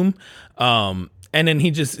assume. And then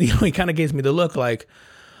he just, he kind of gives me the look like,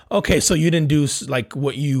 okay, so you didn't do like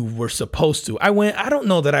what you were supposed to. I went, I don't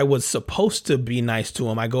know that I was supposed to be nice to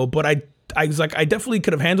him. I go, but I was like, I definitely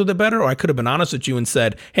could have handled it better, or I could have been honest with you and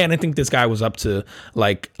said, hey, I didn't think this guy was up to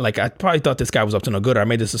like I probably thought this guy was up to no good, or I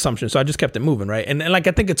made this assumption. So I just kept it moving, right? And like,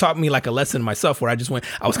 I think it taught me like a lesson myself, where I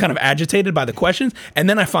was kind of agitated by the questions. And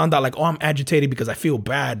then I found out like, oh, I'm agitated because I feel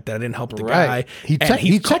bad that I didn't help the guy. He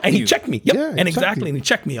checked me. Yep. Yeah, and exactly. And he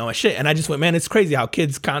checked me on my shit. And I just went, man, it's crazy how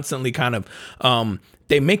kids constantly kind of,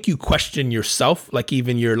 they make you question yourself, like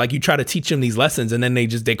even you try to teach them these lessons, and then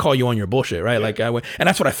they call you on your bullshit, right? Yeah. Like I went, and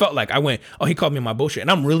that's what I felt like. I went, oh, he called me on my bullshit,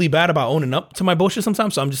 and I'm really bad about owning up to my bullshit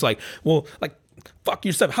sometimes. So I'm just like, well, like, fuck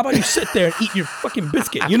yourself. How about you sit there and eat your fucking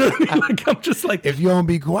biscuit? You know what I mean? Like, I'm just like, if you don't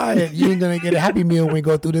be quiet, you ain't gonna get a Happy Meal when we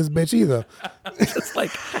go through this bitch either. Just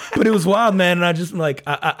like, but it was wild, man. And I just like,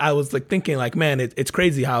 I was like thinking like, man, it's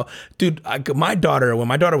crazy how, dude, when my daughter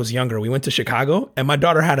was younger, we went to Chicago, and my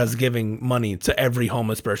daughter had us giving money to every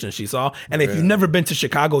homeless person she saw. And if you've never been to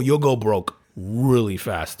Chicago, you'll go broke really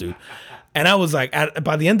fast, dude. And I was like,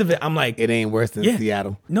 by the end of it, I'm like, It ain't worse than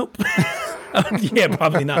Seattle. nope. Yeah,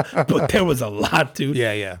 probably not. But there was a lot, dude.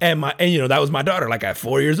 Yeah. And that was my daughter, like at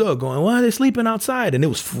 4 years old, going, "Why are they sleeping outside?" And it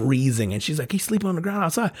was freezing. And she's like, "He's sleeping on the ground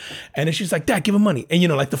outside." And then she's like, "Dad, give him money." And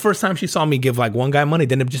like the first time she saw me give like one guy money,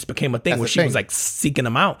 then it just became a thing where she was like seeking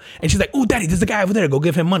him out. And she's like, "Oh, Daddy, there's a guy over there. Go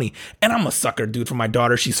give him money." And I'm a sucker, dude, for my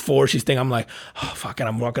daughter. She's 4. She's thinking, I'm like, "Oh, fuck it."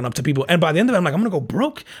 I'm walking up to people. And by the end of it, I'm like, I'm going to go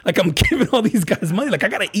broke. Like I'm giving all these guys money. Like I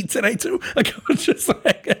got to eat today too. Like I was just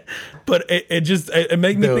like, but it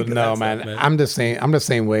made me think of that man. stuff, I'm the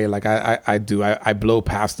same way. Like I blow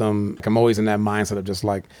past them. Like, I'm always in that mindset of just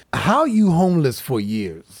like, how are you homeless for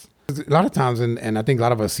years? A lot of times, and I think a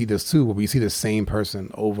lot of us see this too, where we see the same person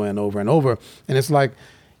over and over and over, and it's like,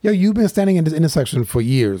 yo, you've been standing in this intersection for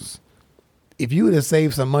years. If you would have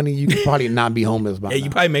saved some money, you could probably not be homeless by now. You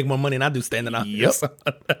probably make more money than I do standing out.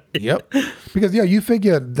 Yep. Because you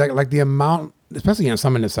figure that like the amount, especially in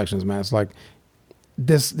some intersections, man, it's like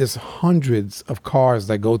there's hundreds of cars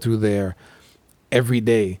that go through there every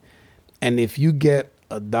day, and if you get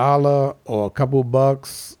 $1 or a couple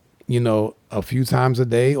bucks, a few times a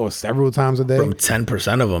day or several times a day from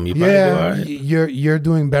 10% of them, you probably do all right. You're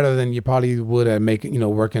doing better than you probably would at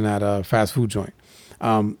working at a fast food joint.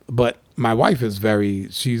 But my wife is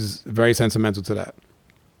she's very sentimental to that,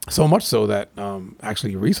 so much so that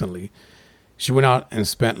actually recently she went out and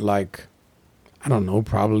spent like, I don't know,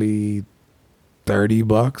 probably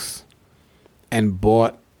 $30 and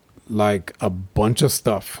bought like a bunch of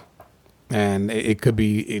stuff. And it could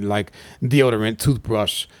be like deodorant,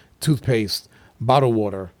 toothbrush, toothpaste, bottled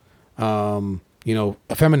water,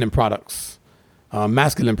 feminine products,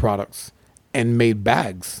 masculine products, and made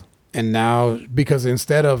bags. And now, because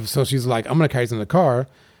so she's like, I'm going to carry this in the car,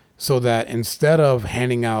 so that instead of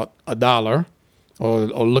handing out $1 or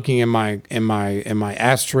looking in my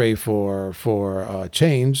ashtray for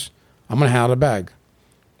change, I'm going to hand out a bag.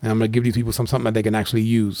 And I'm going to give these people something that they can actually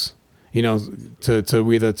use.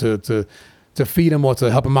 To either to feed them or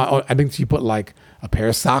to help them out. I think she put like a pair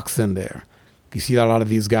of socks in there. You see a lot of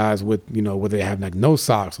these guys with, where they have like no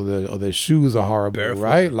socks or their shoes are horrible, barefoot.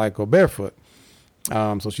 Right? Like, or barefoot.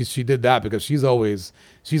 So she did that because she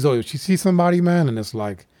sees somebody, man, and it's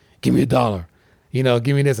like, give me $1.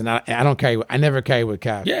 Give me this, and I never carry with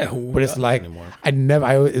cash. Yeah, but it's like anymore.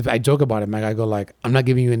 I joke about it, man. I go like, I'm not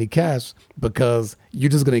giving you any cash because you're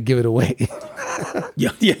just gonna give it away.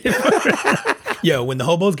 Yeah. Yo, when the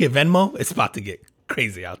hobos get Venmo, it's about to get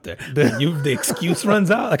crazy out there. The excuse runs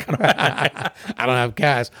out. Like I don't have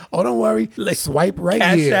cash. Oh, don't worry. Like, swipe right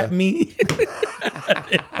cash here. At me.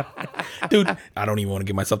 Dude, I don't even want to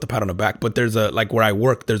give myself the pat on the back, but there's where I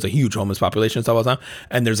work, there's a huge homeless population all the time.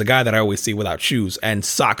 And there's a guy that I always see without shoes and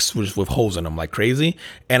socks with holes in them like crazy.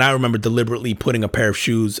 And I remember deliberately putting a pair of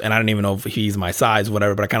shoes, and I don't even know if he's my size,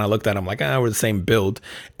 whatever, but I kind of looked at him like, we're the same build,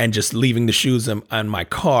 and just leaving the shoes in my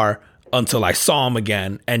car until I saw him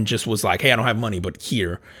again and just was like, hey, I don't have money, but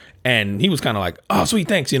here. And he was kind of like, oh, sweet,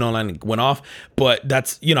 thanks, and went off. But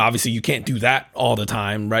that's, obviously you can't do that all the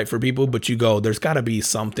time, right, for people. But there's got to be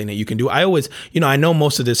something that you can do. I always, I know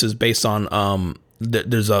most of this is based on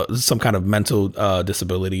there's some kind of mental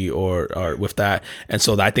disability or with that. And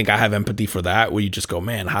so I think I have empathy for that, where you just go,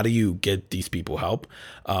 man, how do you get these people help?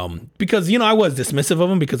 Because, I was dismissive of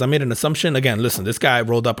him because I made an assumption. Again, listen, this guy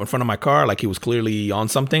rolled up in front of my car like he was clearly on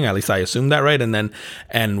something. At least I assumed that, right?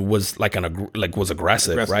 And was was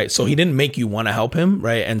aggressive, right? So he didn't make you want to help him,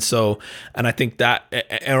 right? And I think that,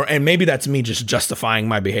 and maybe that's me just justifying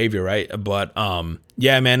my behavior, right? But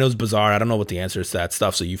yeah, man, it was bizarre. I don't know what the answer is to that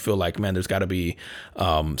stuff. So you feel like, man, there's got to be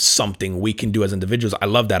something we can do as individuals. I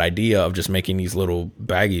love that idea of just making these little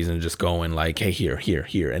baggies and just going like, hey,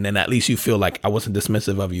 here. And then at least you feel like I wasn't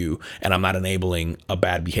dismissive of you and I'm not enabling a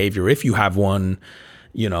bad behavior. If you have one,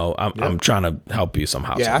 I'm trying to help you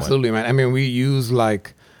somehow. Yeah, absolutely, man. I mean, we use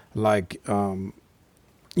like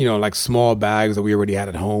small bags that we already had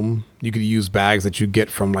at home. You could use bags that you get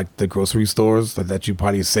from like the grocery stores that you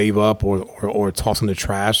probably save up or toss in the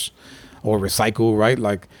trash or recycle, right?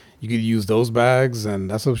 Like you could use those bags,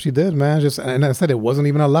 and that's what she did, man. And I said it wasn't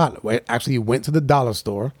even a lot. We actually went to the dollar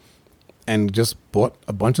store and just bought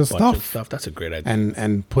a bunch of stuff. That's a great idea.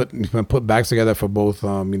 And put bags together for both,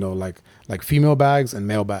 like female bags and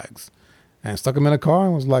male bags, and stuck them in a car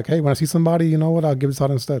and was like, hey, when I see somebody, you know what, I'll give this out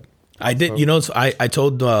instead. I did, so I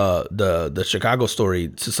told the Chicago story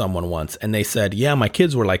to someone once, and they said, yeah, my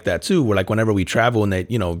kids were like that too. We're like, whenever we travel and they,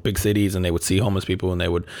 big cities, and they would see homeless people and they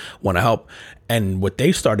would want to help. And what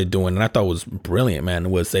they started doing, and I thought was brilliant, man,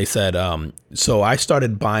 was they said, so I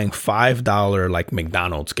started buying $5 like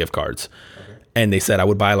McDonald's gift cards. Okay. And they said I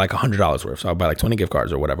would buy like $100 worth. So I'd buy like 20 gift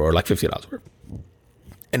cards or whatever, or like $50 worth.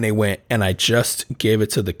 and they went, and I just gave it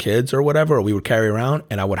to the kids or whatever, or we would carry around,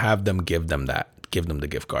 and I would have them give them the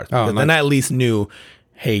gift card. Oh, Then nice. I at least knew,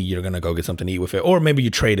 hey, you're going to go get something to eat with it. Or maybe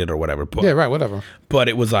you trade it or whatever. But, Yeah, right, whatever. But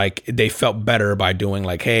it was like, they felt better by doing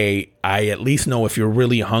like, hey, I at least know if you're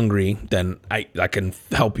really hungry, then I can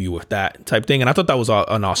help you with that type thing. And I thought that was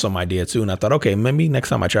an awesome idea too. And I thought, okay, maybe next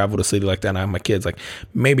time I travel to a city like that and I have my kids, like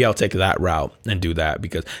maybe I'll take that route and do that.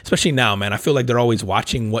 Because especially now, man, I feel like they're always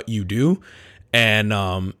watching what you do. And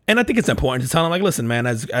I think it's important to tell them, like, listen, man,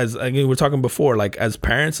 as we were talking before, like as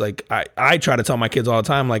parents, like I try to tell my kids all the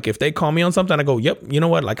time, like if they call me on something, I go, yep, you know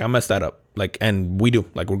what, like I messed that up, like, and we do,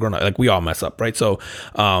 like we're gonna, like we all mess up, right? So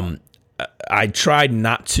I tried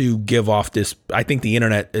not to give off this. I think the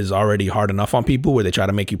internet is already hard enough on people where they try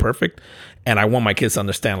to make you perfect. And I want my kids to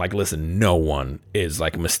understand, like, listen, no one is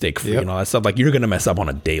like mistake free and all that stuff. Like you're going to mess up on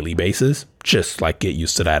a daily basis. Just like get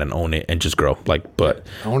used to that and own it and just grow. Like, but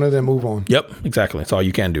Own it and move on. Yep, exactly. That's all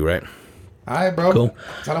you can do, right? All right, bro. Cool.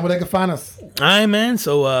 Tell them where they can find us. All right, man.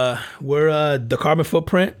 So we're the Carbon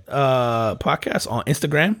Footprint podcast on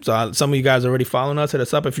Instagram. So some of you guys are already following us. Hit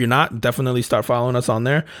us up. If you're not, definitely start following us on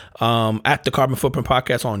there. At the Carbon Footprint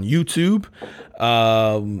Podcast on YouTube.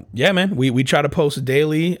 Yeah, man. We try to post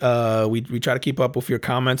daily. We try to keep up with your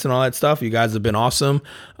comments and all that stuff. You guys have been awesome.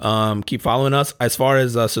 Keep following us. As far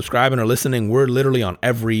as subscribing or listening, we're literally on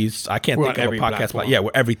every. I can't We're think on of every a podcast. platform. Yeah,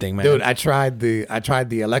 we're everything, man. Dude, I tried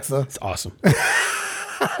the Alexa. It's awesome.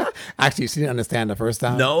 Actually, she didn't understand the first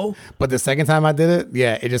time. No? But the second time I did it,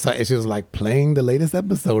 yeah, she was like playing the latest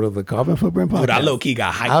episode of the Carbon Footprint Podcast. Dude, I low key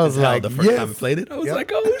got hyped I was as hell like, the first yes. time I played it. I was Yep.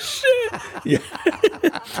 like, oh shit. Yeah.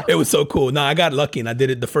 It was so cool. No, I got lucky and I did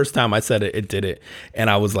it the first time I said it, it did it. And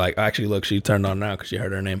I was like, actually, look, she turned on now because she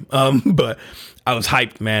heard her name. But I was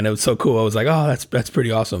hyped, man. It was so cool. I was like, oh, that's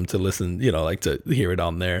pretty awesome to listen, you know, like to hear it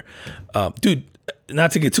on there. Dude,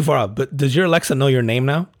 not to get too far out, but does your Alexa know your name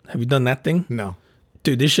now? Have you done that thing? No.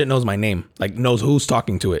 Dude, this shit knows my name. Like knows who's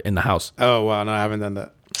talking to it in the house. Oh, wow. No, I haven't done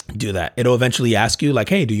that. Do that. It'll eventually ask you like,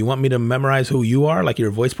 hey, do you want me to memorize who you are, like your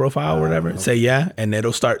voice profile or whatever? Say yeah, and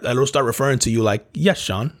it'll start referring to you like, yes,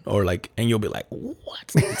 Sean, or like, and you'll be like,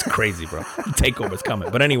 what? It's crazy, bro. Takeover's coming.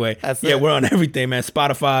 But anyway, we're on everything, man.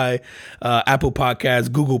 Spotify, Apple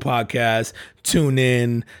Podcasts, Google Podcasts,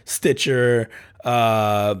 TuneIn, Stitcher.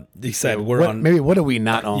 He said we're on. Maybe what are we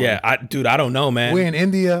not on? Yeah, I don't know, man. We're in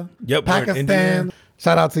India. Yep, we're in Pakistan. India.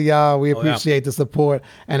 Shout out to y'all. We yeah. appreciate the support.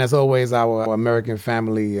 And as always, our American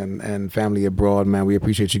family and family abroad, man, we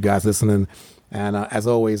appreciate you guys listening. And as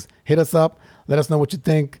always, hit us up. Let us know what you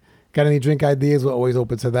think. Got any drink ideas? We're always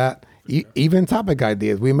open to that. Even topic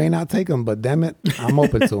ideas. We may not take them, but damn it, I'm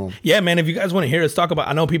open to them. Yeah, man, if you guys want to hear us talk about,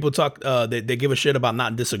 I know people talk, they give a shit about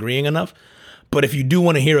not disagreeing enough. But if you do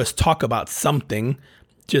want to hear us talk about something,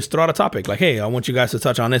 just throw out a topic. Like, hey, I want you guys to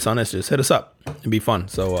touch on this. Just hit us up. It'd be fun.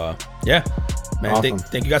 So, yeah. Man, Awesome.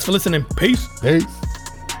 thank you guys for listening. Peace. Peace.